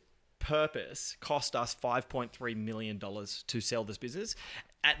 This purpose cost us $5.3 million to sell this business.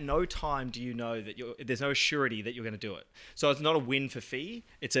 At no time do you know that there's no surety that you're going to do it. So it's not a win for fee.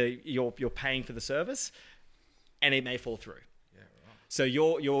 It's you're paying for the service, and it may fall through. Yeah, right. So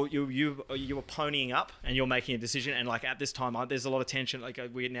you're ponying up, and you're making a decision. And like at this time, there's a lot of tension. Like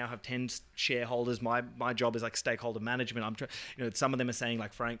we now have 10 shareholders. My job is like stakeholder management. I'm trying. Some of them are saying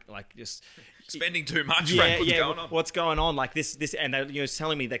like, Frank, like just spending too much. Frank, what's going on? What's going on? Like this, and they're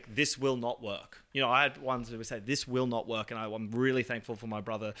telling me that this will not work. I had ones who would say this will not work, and I'm really thankful for my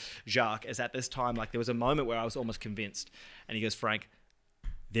brother Jacques. As at this time, like there was a moment where I was almost convinced, and he goes, Frank,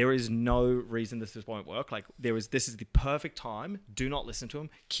 there is no reason this won't work. Like this is the perfect time. Do not listen to him.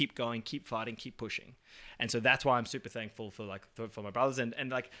 Keep going, keep fighting, keep pushing. And so that's why I'm super thankful for for my brothers and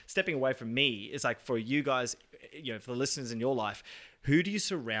like stepping away from me is like for you guys, for the listeners in your life, who do you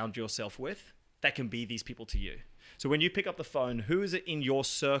surround yourself with that can be these people to you? So when you pick up the phone, who is it in your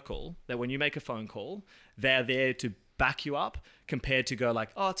circle that when you make a phone call, they're there to back you up compared to go like,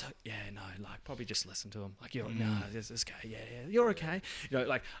 oh, probably just listen to them. Like, this guy, you're okay.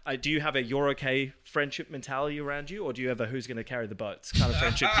 Do you have a you're okay friendship mentality around you, or do you have a who's going to carry the boats kind of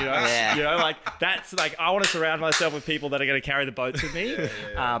friendship? That's like I want to surround myself with people that are going to carry the boats with me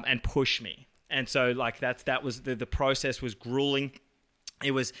and push me. And so like that was the process was grueling. It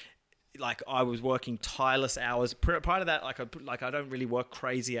was like I was working tireless hours. Prior to that, I don't really work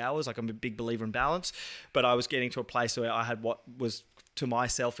crazy hours. Like I'm a big believer in balance, but I was getting to a place where I had what was to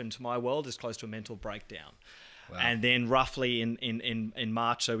myself and to my world is close to a mental breakdown. Wow. And then roughly in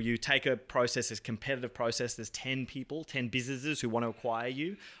March, so you take a process, this competitive process, there's 10 people, 10 businesses who want to acquire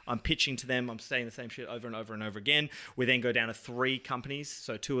you. I'm pitching to them. I'm saying the same shit over and over and over again. We then go down to 3 companies.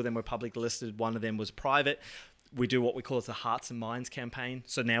 So 2 of them were public listed. 1 of them was private. We do what we call the Hearts and Minds campaign.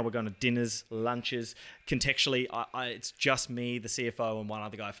 So now we're going to dinners, lunches. Contextually, it's just me, the CFO, and 1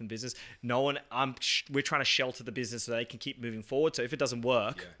 other guy from the business. We're trying to shelter the business so they can keep moving forward. So if it doesn't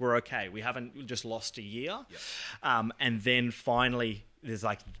work, we're okay. We haven't just lost a year. Yeah. And then finally, there's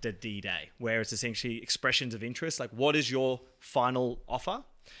like the D-Day, where it's essentially expressions of interest. Like, what is your final offer?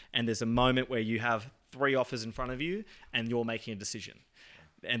 And there's a moment where you have 3 offers in front of you, and you're making a decision.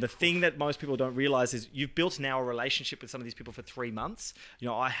 And the thing that most people don't realize is you've built now a relationship with some of these people for 3 months.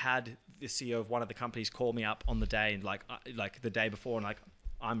 I had the CEO of one of the companies call me up on the day and like the day before, and like,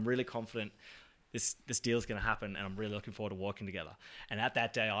 I'm really confident this deal is going to happen, and I'm really looking forward to working together. And at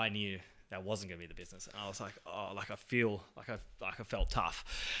that day, I knew that wasn't going to be the business, and I was like, oh, like I feel like I felt tough.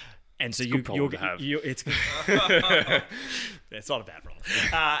 And so it's not a bad problem.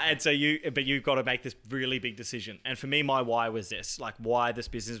 But you've got to make this really big decision. And for me, my why was this, like why this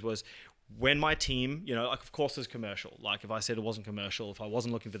business was when my team, of course there's commercial. Like if I said it wasn't commercial, if I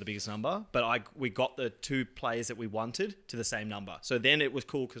wasn't looking for the biggest number, but we got the 2 players that we wanted to the same number. So then it was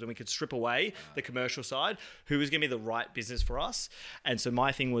cool because then we could strip away the commercial side, who was going to be the right business for us. And so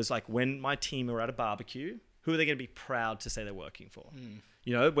my thing was like when my team are at a barbecue, who are they going to be proud to say they're working for?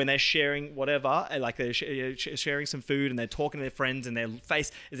 When they're sharing whatever, like they're sharing some food and they're talking to their friends, and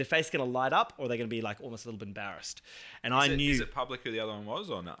is their face going to light up, or are they going to be like almost a little bit embarrassed? And is it public who the other one was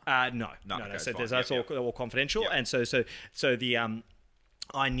or not? No. Okay, so that's all confidential. Yep. And so the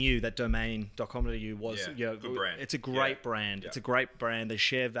I knew that domain.com.au was good brand. It's a great brand. Yeah. It's a great brand. They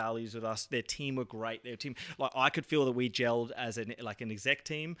share values with us. Their team were great. Their team, like I could feel that we gelled as an exec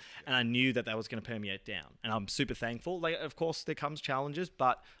team, and I knew that was going to permeate down. And I'm super thankful. Like, of course, there comes challenges,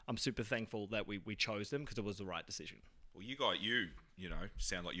 but I'm super thankful that we chose them because it was the right decision. Well,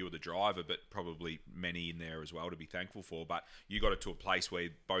 sound like you were the driver, but probably many in there as well to be thankful for. But you got it to a place where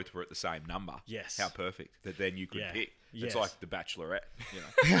both were at the same number. Yes. How perfect that then you could pick. It's like The Bachelorette,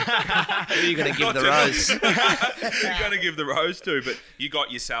 Who are you going to give the rose? You're going to give the rose to, but you got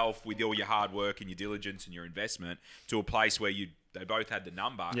yourself with all your hard work and your diligence and your investment to a place where they both had the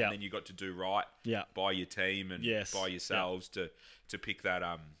number, and then you got to do right by your team and by yourselves to pick that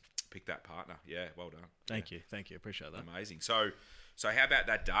partner. Yeah, well done. Thank you, appreciate that. Amazing. So So how about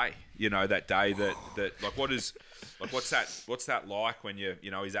that day? You know, that day that like what's that like when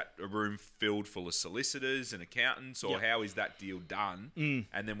is that a room filled full of solicitors and accountants, or how is that deal done?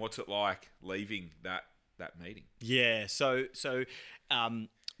 And then what's it like leaving that meeting? Yeah. So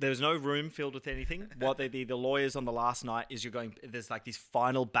there was no room filled with anything. What the lawyers on the last night is there's like these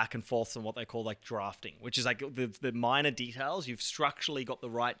final back and forths on what they call like drafting, which is like the minor details. You've structurally got the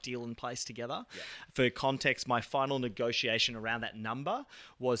right deal in place together. Yeah. For context, my final negotiation around that number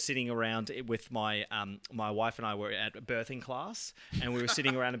was sitting around with my wife and I were at birthing class, and we were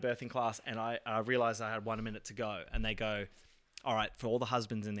sitting around a birthing class, and I realized I had 1 minute to go, and they go, all right, for all the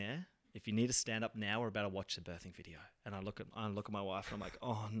husbands in there, if you need to stand up now, we're about to watch the birthing video. And I look at my wife and I'm like,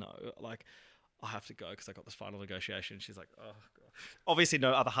 oh no, like I have to go because I got this final negotiation. She's like, oh God. Obviously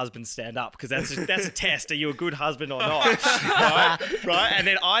no other husbands stand up because that's a test. Are you a good husband or not? right? And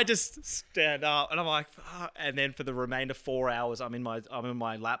then I just stand up and I'm like, and then for the remainder 4 hours, I'm in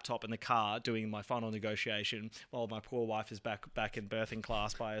my laptop in the car doing my final negotiation while my poor wife is back in birthing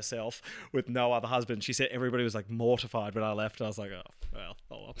class by herself with no other husband. She said everybody was like mortified when I left. I was like, oh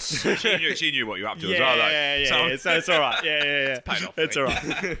well. she knew what you were up to as well, though. Yeah. So it's all right. Yeah. It's paid off. It's all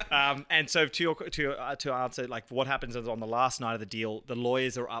right. And so to answer like what happens is on the last night of the deal, the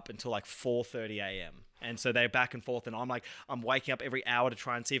lawyers are up until like 4:30 a.m. And so they're back and forth, and I'm waking up every hour to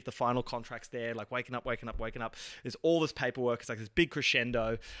try and see if the final contract's there, like waking up. There's all this paperwork. It's like this big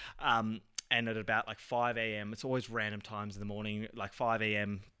crescendo. And at about like 5 a.m., it's always random times in the morning, like 5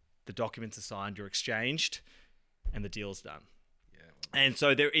 a.m., the documents are signed, you're exchanged, and the deal's done. And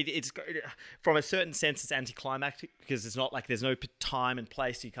so it's from a certain sense, it's anticlimactic because it's not like there's no time and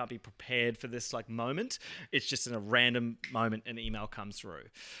place. You can't be prepared for this like moment. It's just in a random moment an email comes through.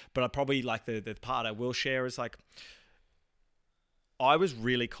 But I probably like the part I will share is like, I was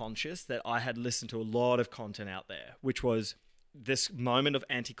really conscious that I had listened to a lot of content out there, which was this moment of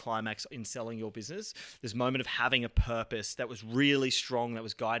anticlimax in selling your business, this moment of having a purpose that was really strong, that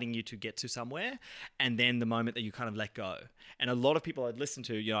was guiding you to get to somewhere, and then the moment that you kind of let go. And a lot of people I'd listened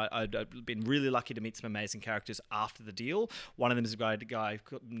to, I'd been really lucky to meet some amazing characters after the deal. One of them is a guy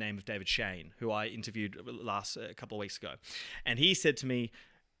named David Shane, who I interviewed a couple of weeks ago. And he said to me,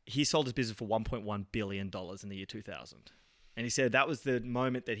 he sold his business for $1.1 billion in the year 2000. And he said that was the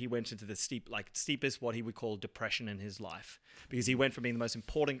moment that he went into the steepest, what he would call depression in his life. Because he went from being the most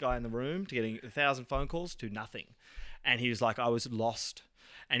important guy in the room to getting 1,000 phone calls to nothing. And he was like, I was lost.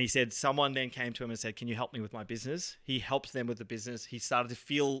 And he said someone then came to him and said, can you help me with my business? He helped them with the business. He started to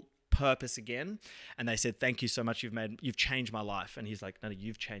feel purpose again. And they said, thank you so much. You've changed my life. And he's like, no,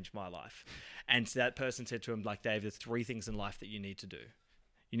 you've changed my life. And that person said to him, like, Dave, there's 3 things in life that you need to do.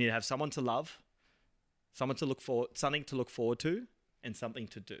 You need to have someone to love, something to look forward to, and something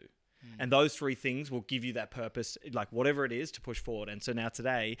to do. And those 3 things will give you that purpose, like whatever it is, to push forward. And so now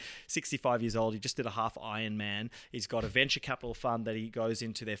today, 65 years old, he just did a half Ironman. He's got a venture capital fund that he goes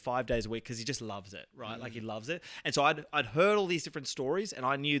into there 5 days a week because he just loves it, right? Like he loves it. And so I'd heard all these different stories, and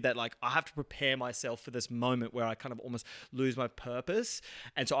I knew that like I have to prepare myself for this moment where I kind of almost lose my purpose.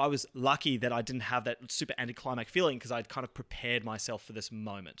 And so I was lucky that I didn't have that super anticlimactic feeling because I'd kind of prepared myself for this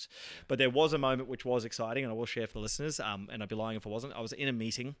moment. But there was a moment which was exciting, and I will share for the listeners, and I'd be lying if I wasn't. I was in a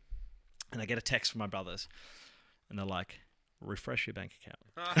meeting, and I get a text from my brothers, and they're like, refresh your bank account.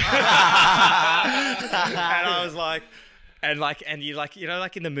 And I was like, and you like,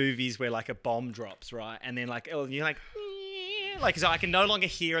 like in the movies where like a bomb drops, right? And then like, you're like, so I can no longer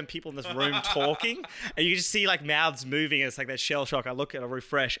hear people in this room talking, and you just see like mouths moving, and it's like that shell shock. I look at a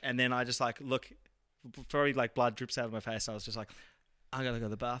refresh, and then I just like look, very like blood drips out of my face. And I was just like, I gotta go to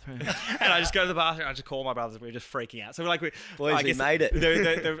the bathroom. And I just go to the bathroom. I just call my brothers. We were just freaking out. So we're like, we made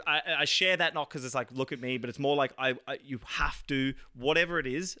it. I share that not because it's like, look at me, but it's more like you have to, whatever it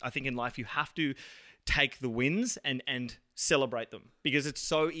is, I think in life, you have to take the wins and celebrate them, because it's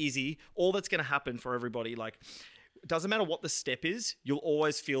so easy. All that's going to happen for everybody, like, it doesn't matter what the step is, you'll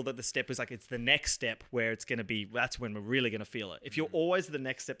always feel that the step is like, it's the next step where it's going to be, that's when we're really going to feel it. If you're always the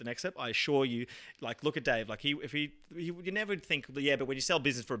next step, I assure you, like, look at Dave, like you never think, yeah, but when you sell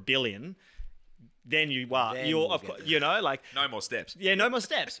business for $1 billion, then you're, of course, like, no more steps. Yeah, no more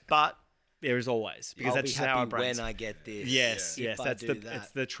steps, but there is always, because that's just how our brains. When I get this. Yes, it's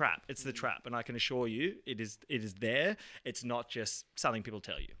the trap. It's the trap, and I can assure you, it is there. It's not just something people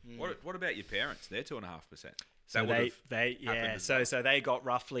tell you. What about your parents? They're 2.5%. So so they got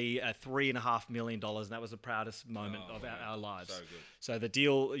roughly $3.5 million, and that was the proudest moment of our lives. So good. So the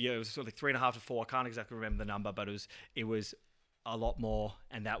deal, it was sort of 3.5 to 4. I can't exactly remember the number, but it was a lot more,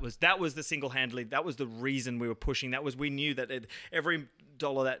 and that was the single-handedly, that was the reason we were pushing. We knew that every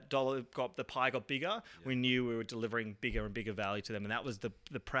dollar got, the pie got bigger. We knew we were delivering bigger and bigger value to them, and that was the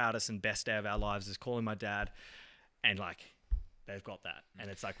proudest and best day of our lives, is calling my dad, and like they've got that, and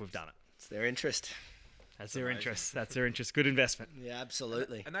it's like we've done it. It's their interest. That's their interest. That's their interest. Good investment. Yeah,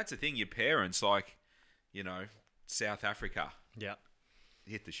 absolutely. And that's the thing. Your parents, like, you know, South Africa. Yeah.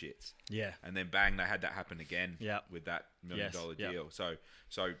 Hit the shits. Yeah. And then bang, they had that happen again with that $1 million deal. So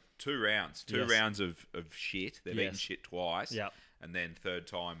 2 rounds. 2 rounds of shit. They've eaten shit twice. Yep. And then third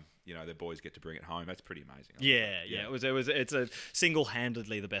time, you know, their boys get to bring it home. That's pretty amazing. It's a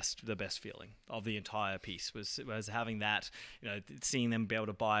single-handedly the best feeling of the entire piece was having that, you know, seeing them be able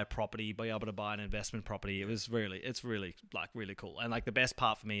to buy a property, be able to buy an investment property. It's really cool. And like the best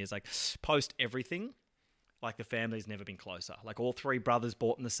part for me is like post everything, like the family's never been closer. Like all 3 brothers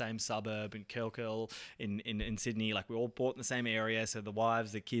bought in the same suburb in Kilkil in Sydney. Like we all bought in the same area. So the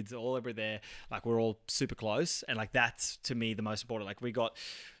wives, the kids, all over there. Like we're all super close. And like that's to me the most important. Like we got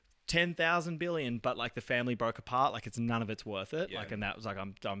 10,000 billion, but like the family broke apart. Like it's none of it's worth it. Yeah. Like, and that was like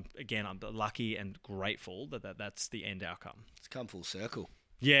I'm lucky and grateful that's the end outcome. It's come full circle.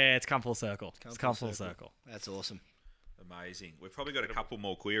 Yeah, it's come full circle. It's come full circle. That's awesome. Amazing. We've probably got a couple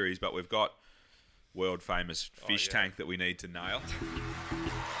more queries, but we've got world famous fish tank that we need to nail.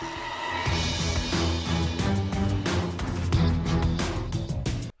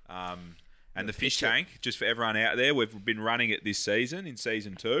 And the fish tank, just for everyone out there, we've been running it this season, in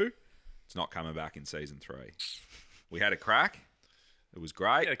season 2. It's not coming back in season 3. We had a crack. It was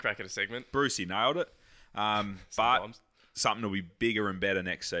great. We had a crack at a segment. Brucey nailed it. But something will be bigger and better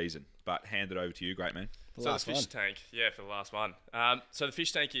next season. But hand it over to you, great man. So the fish tank, for the last one. So the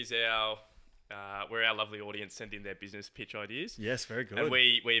fish tank is where our lovely audience send in their business pitch ideas. Yes, very good. And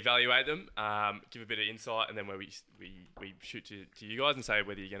we evaluate them, give a bit of insight, and then where we shoot to you guys and say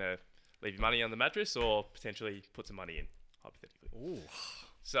whether you're going to leave your money on the mattress or potentially put some money in, hypothetically. Ooh.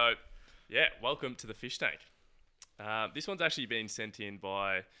 So, welcome to the fish tank. This one's actually been sent in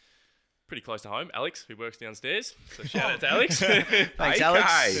by pretty close to home, Alex, who works downstairs. So shout out to Alex. Thanks,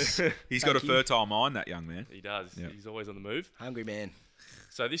 Alex. He's got a fertile mind, that young man. He does. Yep. He's always on the move. Hungry man.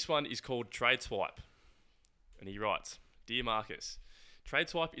 So this one is called TradeSwipe. And he writes, Dear Marcus,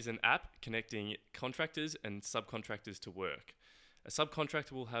 TradeSwipe is an app connecting contractors and subcontractors to work. A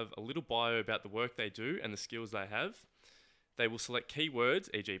subcontractor will have a little bio about the work they do and the skills they have. They will select keywords,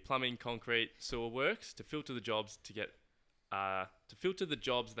 e.g., plumbing, concrete, sewer works, to filter the jobs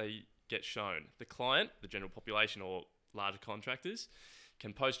they get shown. The client, the general population or larger contractors,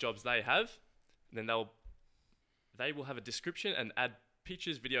 can post jobs they have. And then they will have a description and add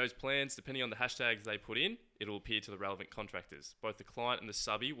pictures, videos, plans, depending on the hashtags they put in. It'll appear to the relevant contractors. Both the client and the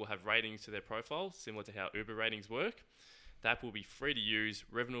subby will have ratings to their profile, similar to how Uber ratings work. The app will be free to use.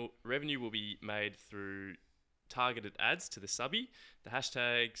 Revenue will be made through targeted ads to the subby. The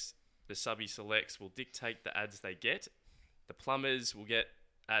hashtags the subby selects will dictate the ads they get. The plumbers will get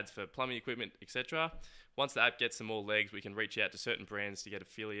ads for plumbing equipment, etc. Once the app gets some more legs, we can reach out to certain brands to get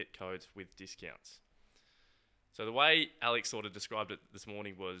affiliate codes with discounts. So the way Alex sort of described it this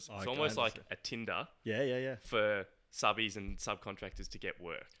morning was it's almost like a Tinder for subbies and subcontractors to get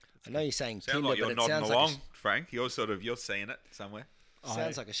work. I know you're saying Sounds Tinder, like you're but it nodding sounds along, like Frank. You're seeing it somewhere.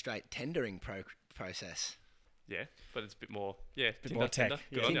 sounds like a straight tendering process. Yeah, but it's a bit more, Tinder, more tech.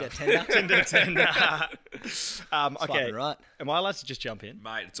 Good on ya. Tinder. Okay. Right. Am I allowed to just jump in?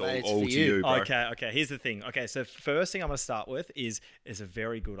 Mate, it's Mate, it's all for to you. you, bro. Okay. Here's the thing. Okay, so first thing I'm going to start with is a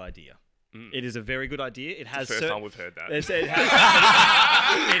very good idea. It is a very good idea. It has First time we've heard that.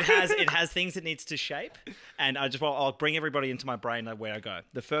 It has things it needs to shape, and I'll bring everybody into my brain where I go.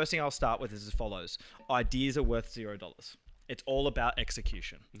 The first thing I'll start with is as follows: ideas are worth $0. It's all about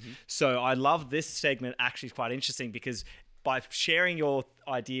execution. So I love this segment. Actually, it's quite interesting because by sharing your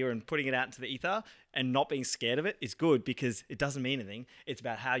idea and putting it out into the ether and not being scared of it is good because it doesn't mean anything. It's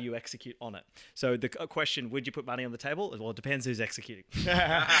about how you execute on it. So the question, would you put money on the table? Well, it depends who's executing.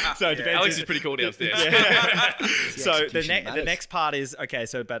 So it depends. Alex is pretty cool downstairs. So the next part is,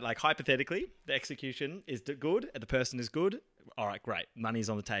 but like hypothetically, the execution is good, the person is good. All right, great. Money's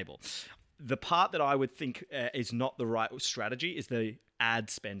on the table. The part that I would think is not the right strategy is the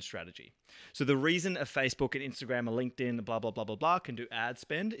ad spend strategy. So the reason a Facebook and Instagram or LinkedIn, blah, blah, blah, blah, blah, can do ad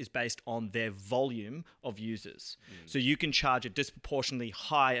spend is based on their volume of users. So you can charge a disproportionately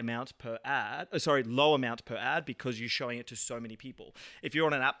low amount per ad because you're showing it to so many people. If you're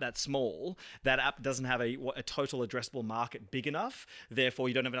on an app that's small, that app doesn't have a total addressable market big enough. Therefore,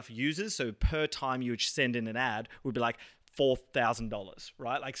 you don't have enough users. So per time you would send in an ad would be like $4,000,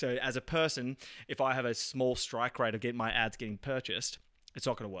 right? Like, so as a person, if I have a small strike rate of my ads getting purchased, it's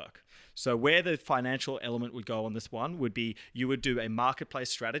not going to work. So where the financial element would go on this one would be you would do a marketplace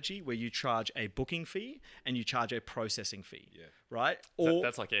strategy where you charge a booking fee and you charge a processing fee, right? So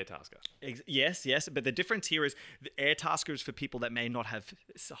that's like Airtasker. Yes. But the difference here is the Airtasker is for people that may not have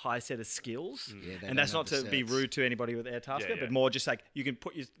a high set of skills. And that's not to be rude to anybody with Airtasker, but more just like you can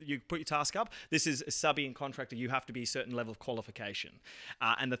put your task up. This is a subbie and contractor. You have to be a certain level of qualification.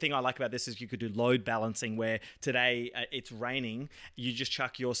 And the thing I like about this is you could do load balancing where today it's raining, you just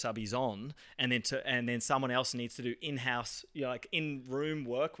chuck your subbies on, and then someone else needs to do in-house, like in-room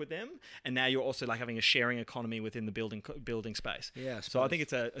work with them, and now you're also like having a sharing economy within the building space. So I think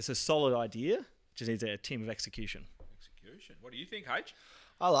it's a solid idea. Just needs a team of execution. What do you think, H?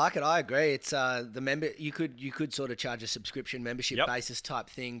 I like it. I agree. It's the member. You could sort of charge a subscription membership basis type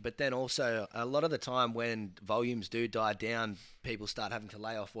thing, but then also a lot of the time when volumes do die down, people start having to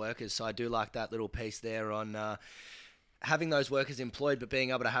lay off workers. So I do like that little piece there on having those workers employed, but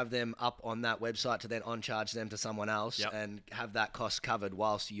being able to have them up on that website to then on charge them to someone else and have that cost covered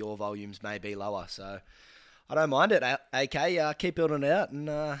whilst your volumes may be lower. So I don't mind it. AK, keep building it out and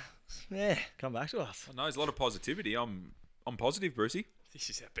come back to us. No, there's a lot of positivity. I'm positive, Brucey. This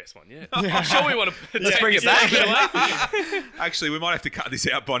is our best one yet. I'm sure we want to let's bring it back. Actually, we might have to cut this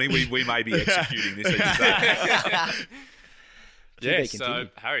out, Bonnie. We may be executing this. So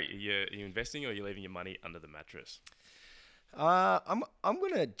Harry, are you investing or are you leaving your money under the mattress? I'm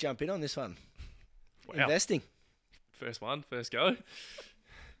going to jump in on this one. Wow. Investing. First go.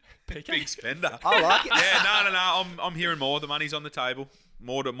 Big spender. I like it. No. I'm hearing more. The money's on the table.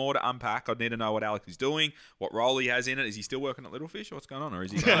 More to unpack. I'd need to know what Alex is doing, what role he has in it. Is he still working at Little Fish? What's going on, or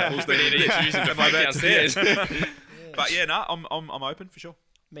is he full steam? downstairs? But I'm open for sure.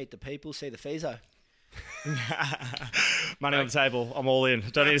 Meet the people, see the Fizo. Money on the table. I'm all in.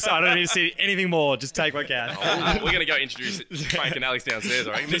 I don't need to see anything more. Just take what cash. We're going to go introduce Frank and Alex downstairs.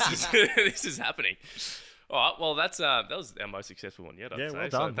 I reckon this is happening. All right. Well, that was our most successful one yet. I'd say. Well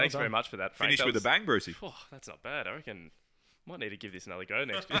done. So thanks very much for that, Frank. Finish with a bang, Brucey. Oh, that's not bad. I reckon. Might need to give this another go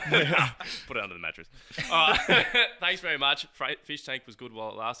next year. Put it under the mattress. Thanks very much. Fish Tank was good while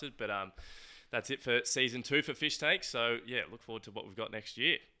it lasted, but that's it for season 2 for Fish Tank. So yeah, look forward to what we've got next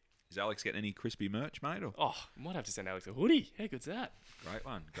year. Is Alex getting any crispy merch, mate? Or? Oh, might have to send Alex a hoodie. How good's that? Great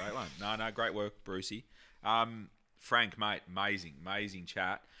one. No, great work, Brucey. Frank, mate, amazing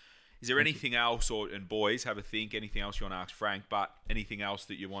chat. Is there anything else, and boys, have a think, anything else you want to ask Frank, but anything else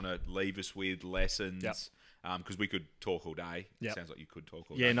that you want to leave us with, lessons? Yep. Because we could talk all day. It sounds like you could talk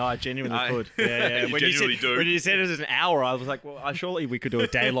all day. Yeah, no, I genuinely could. Yeah. You genuinely do. When you said it was an hour, I was like, well, surely we could do a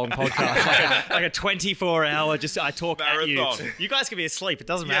day-long podcast. like a 24-hour, I talk marathon. At you. You guys can be asleep. It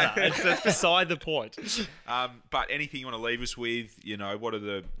doesn't matter. It's beside the point. But anything you want to leave us with, what are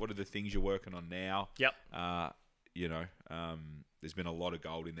the things you're working on now? Yep. There's been a lot of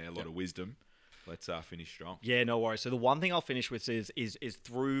gold in there, a lot of wisdom. Let's finish strong. Yeah, no worries. So the one thing I'll finish with is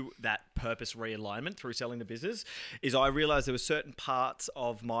through that purpose realignment, through selling the business, is I realized there were certain parts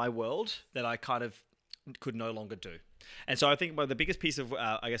of my world that I kind of could no longer do. And so I think the biggest piece of,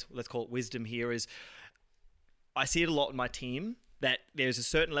 I guess, let's call it wisdom here is I see it a lot in my team that there's a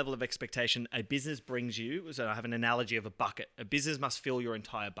certain level of expectation a business brings you. So I have an analogy of a bucket. A business must fill your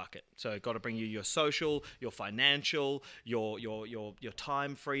entire bucket. So it's got to bring you your social, your financial, your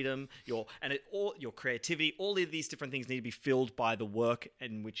time freedom, your creativity. All of these different things need to be filled by the work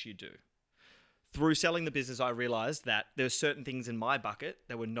in which you do. Through selling the business, I realized that there's certain things in my bucket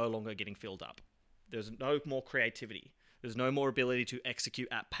that were no longer getting filled up. There's no more creativity. There's no more ability to execute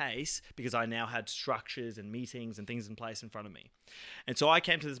at pace because I now had structures and meetings and things in place in front of me. And so I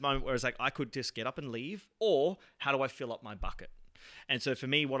came to this moment where it's like, I could just get up and leave, or how do I fill up my bucket? And so for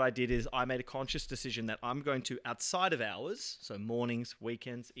me, what I did is I made a conscious decision that I'm going to, outside of hours, so mornings,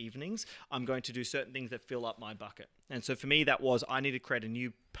 weekends, evenings, I'm going to do certain things that fill up my bucket. And so for me, that was I need to create a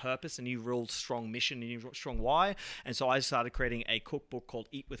new purpose, a new real strong mission, a new strong why. And so I started creating a cookbook called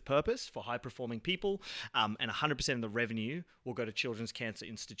Eat with Purpose for high-performing people. And 100% of the revenue will go to Children's Cancer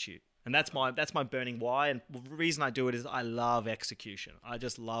Institute. And that's my burning why. And the reason I do it is I love execution. I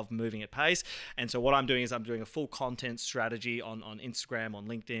just love moving at pace. And so what I'm doing is I'm doing a full content strategy on Instagram, on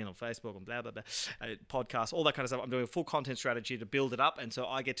LinkedIn, on Facebook, on blah, blah, blah, podcasts, all that kind of stuff. I'm doing a full content strategy to build it up. And so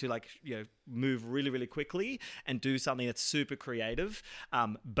I get to move really, really quickly and do something that's super creative.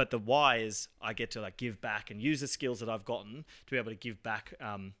 But the why is I get to give back and use the skills that I've gotten to be able to give back.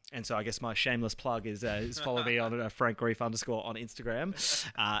 And so I guess my shameless plug is follow me on Frank Greeff _ on Instagram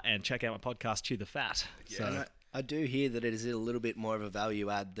and check out my podcast, Chew the Fat. Yeah. So I do hear that it is a little bit more of a value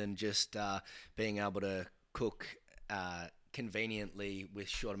add than just being able to cook conveniently with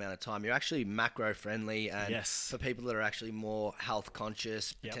short amount of time. You're actually macro friendly, and for people that are actually more health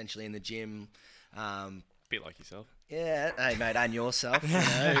conscious, potentially in the gym. Bit like yourself. Yeah, hey mate, and yourself. You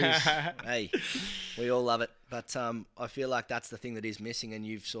know, hey, we all love it. But I feel like that's the thing that is missing, and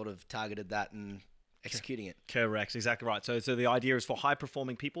you've sort of targeted that and executing it. Correct, exactly right. So the idea is for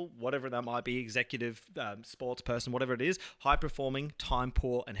high-performing people, whatever that might be, executive, sports person, whatever it is, high-performing,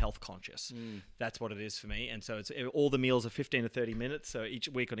 time-poor, and health-conscious. That's what it is for me. And so it's all the meals are 15 to 30 minutes. So each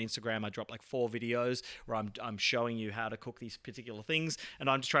week on Instagram, I drop like 4 videos where I'm showing you how to cook these particular things, and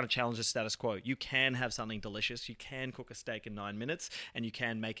I'm just trying to challenge the status quo. You can have something delicious. You can cook a steak in 9 minutes, and you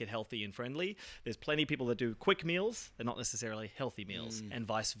can make it healthy and friendly. There's plenty of people that do quick meals. They're not necessarily healthy meals, and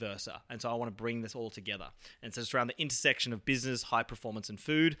vice versa. And so I want to bring this all together. And so it's around the intersection of business, high performance, and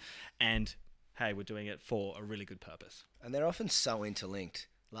food. And hey, we're doing it for a really good purpose. And they're often so interlinked.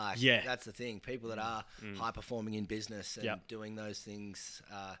 Like, that's the thing. People that are high performing in business and doing those things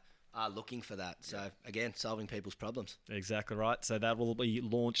are looking for that. So again, solving people's problems. Exactly right. So that will be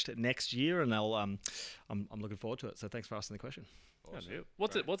launched next year, and I'm looking forward to it. So thanks for asking the question. Awesome.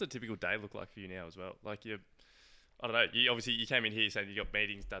 What's a typical day look like for you now as well? Like I don't know. You came in here saying you got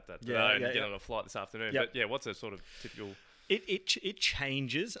meetings, and you get on a flight this afternoon. But what's a sort of typical? It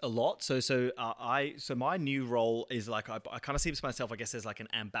changes a lot. So my new role is like I kind of see myself, I guess, as like an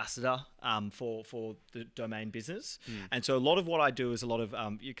ambassador for the domain business. And so a lot of what I do is a lot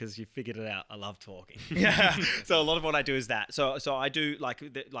of because you figured it out, I love talking. So a lot of what I do is that. So I do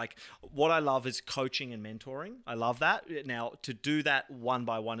like what I love is coaching and mentoring. I love that. Now to do that one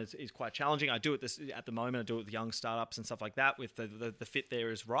by one is quite challenging. I do it at the moment. I do it with young startups and stuff like that. With the fit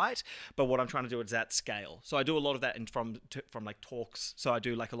there is right. But what I'm trying to do is at scale. So I do a lot of that from like talks. So I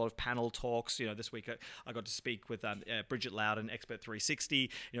do like a lot of panel talks. You know, this week I got to speak with Bridget Loudon, Expert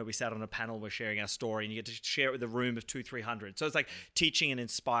 360. You know, we sat on a panel, we're sharing our story, and you get to share it with a room of 200-300. So it's like teaching and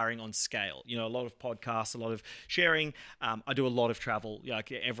inspiring on scale. You know, a lot of podcasts, a lot of sharing. I do a lot of travel.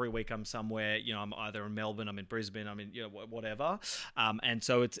 Like every week I'm somewhere. You know, I'm either in Melbourne, I'm in Brisbane, I'm in whatever. And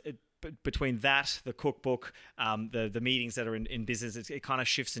so it's between that, the cookbook, the meetings that are in business, it kind of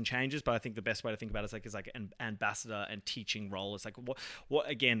shifts and changes. But I think the best way to think about it is like an ambassador and teaching role. It's like what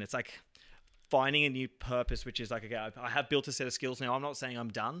again? It's like finding a new purpose, which is like, okay, I have built a set of skills now. I'm not saying I'm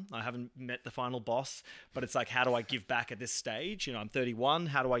done. I haven't met the final boss, but it's like, how do I give back at this stage? You know, I'm 31.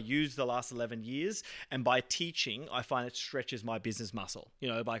 How do I use the last 11 years? And by teaching, I find it stretches my business muscle. You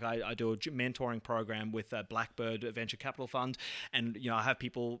know, like I do a mentoring program with Blackbird Venture Capital Fund. And, you know, I have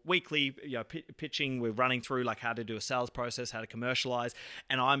people weekly, you know, pitching. We're running through like how to do a sales process, how to commercialize.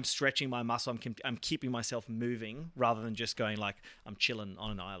 And I'm stretching my muscle. I'm keeping myself moving rather than just going like, I'm chilling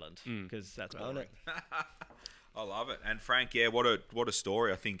on an island because that's boring. I love it. And Frank, what a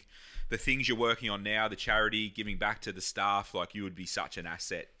story. I think the things you're working on now, the charity, giving back to the staff, like you would be such an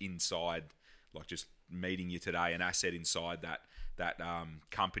asset inside, like just meeting you today, an asset inside that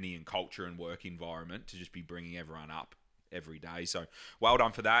company and culture and work environment to just be bringing everyone up every day. So well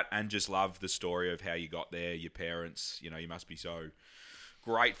done for that, and just love the story of how you got there, your parents, you know, you must be so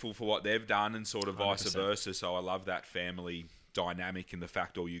grateful for what they've done and sort of 100%. Vice versa. So I love that family dynamic, and the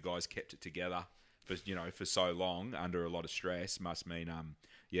fact all you guys kept it together for so long under a lot of stress must mean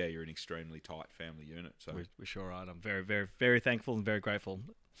you're an extremely tight family unit. So we sure are. I'm very, very, very thankful and very grateful.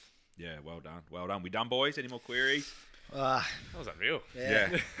 Yeah, well done. We done, boys? Any more queries? That was unreal. Yeah.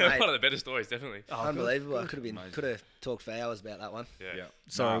 One of the better stories, definitely. Unbelievable. I could have talked for hours about that one. Yeah.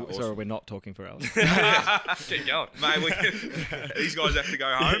 So we're not talking for hours. Keep going. Mate, these guys have to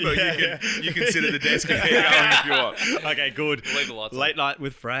go home, but you can sit at the desk and keep going if you want. Okay, good. Leave the lights Late night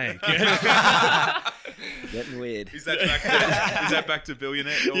with Frank. Getting weird. Is that back to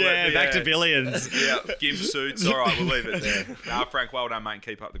billionaire? Back to billions. Yeah, gimp suits. All right, we'll leave it there. Nah, Frank, well done, mate, and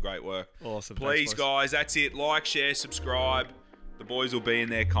keep up the great work. Awesome. Please, thanks, guys, that's it. Like, share, subscribe. The boys will be in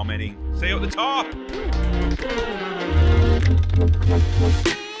there commenting. See you at the top.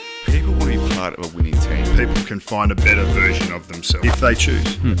 People want to be part of a winning team. People can find a better version of themselves if they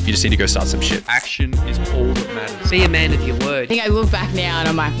choose. You just need to go start some shit. Action is all that matters. Be a man of your word. I think I look back now and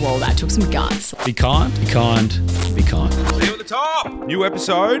I'm like, whoa, that took some guts. Be kind, be kind, be kind. See you at the top. New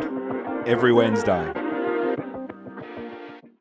episode every Wednesday.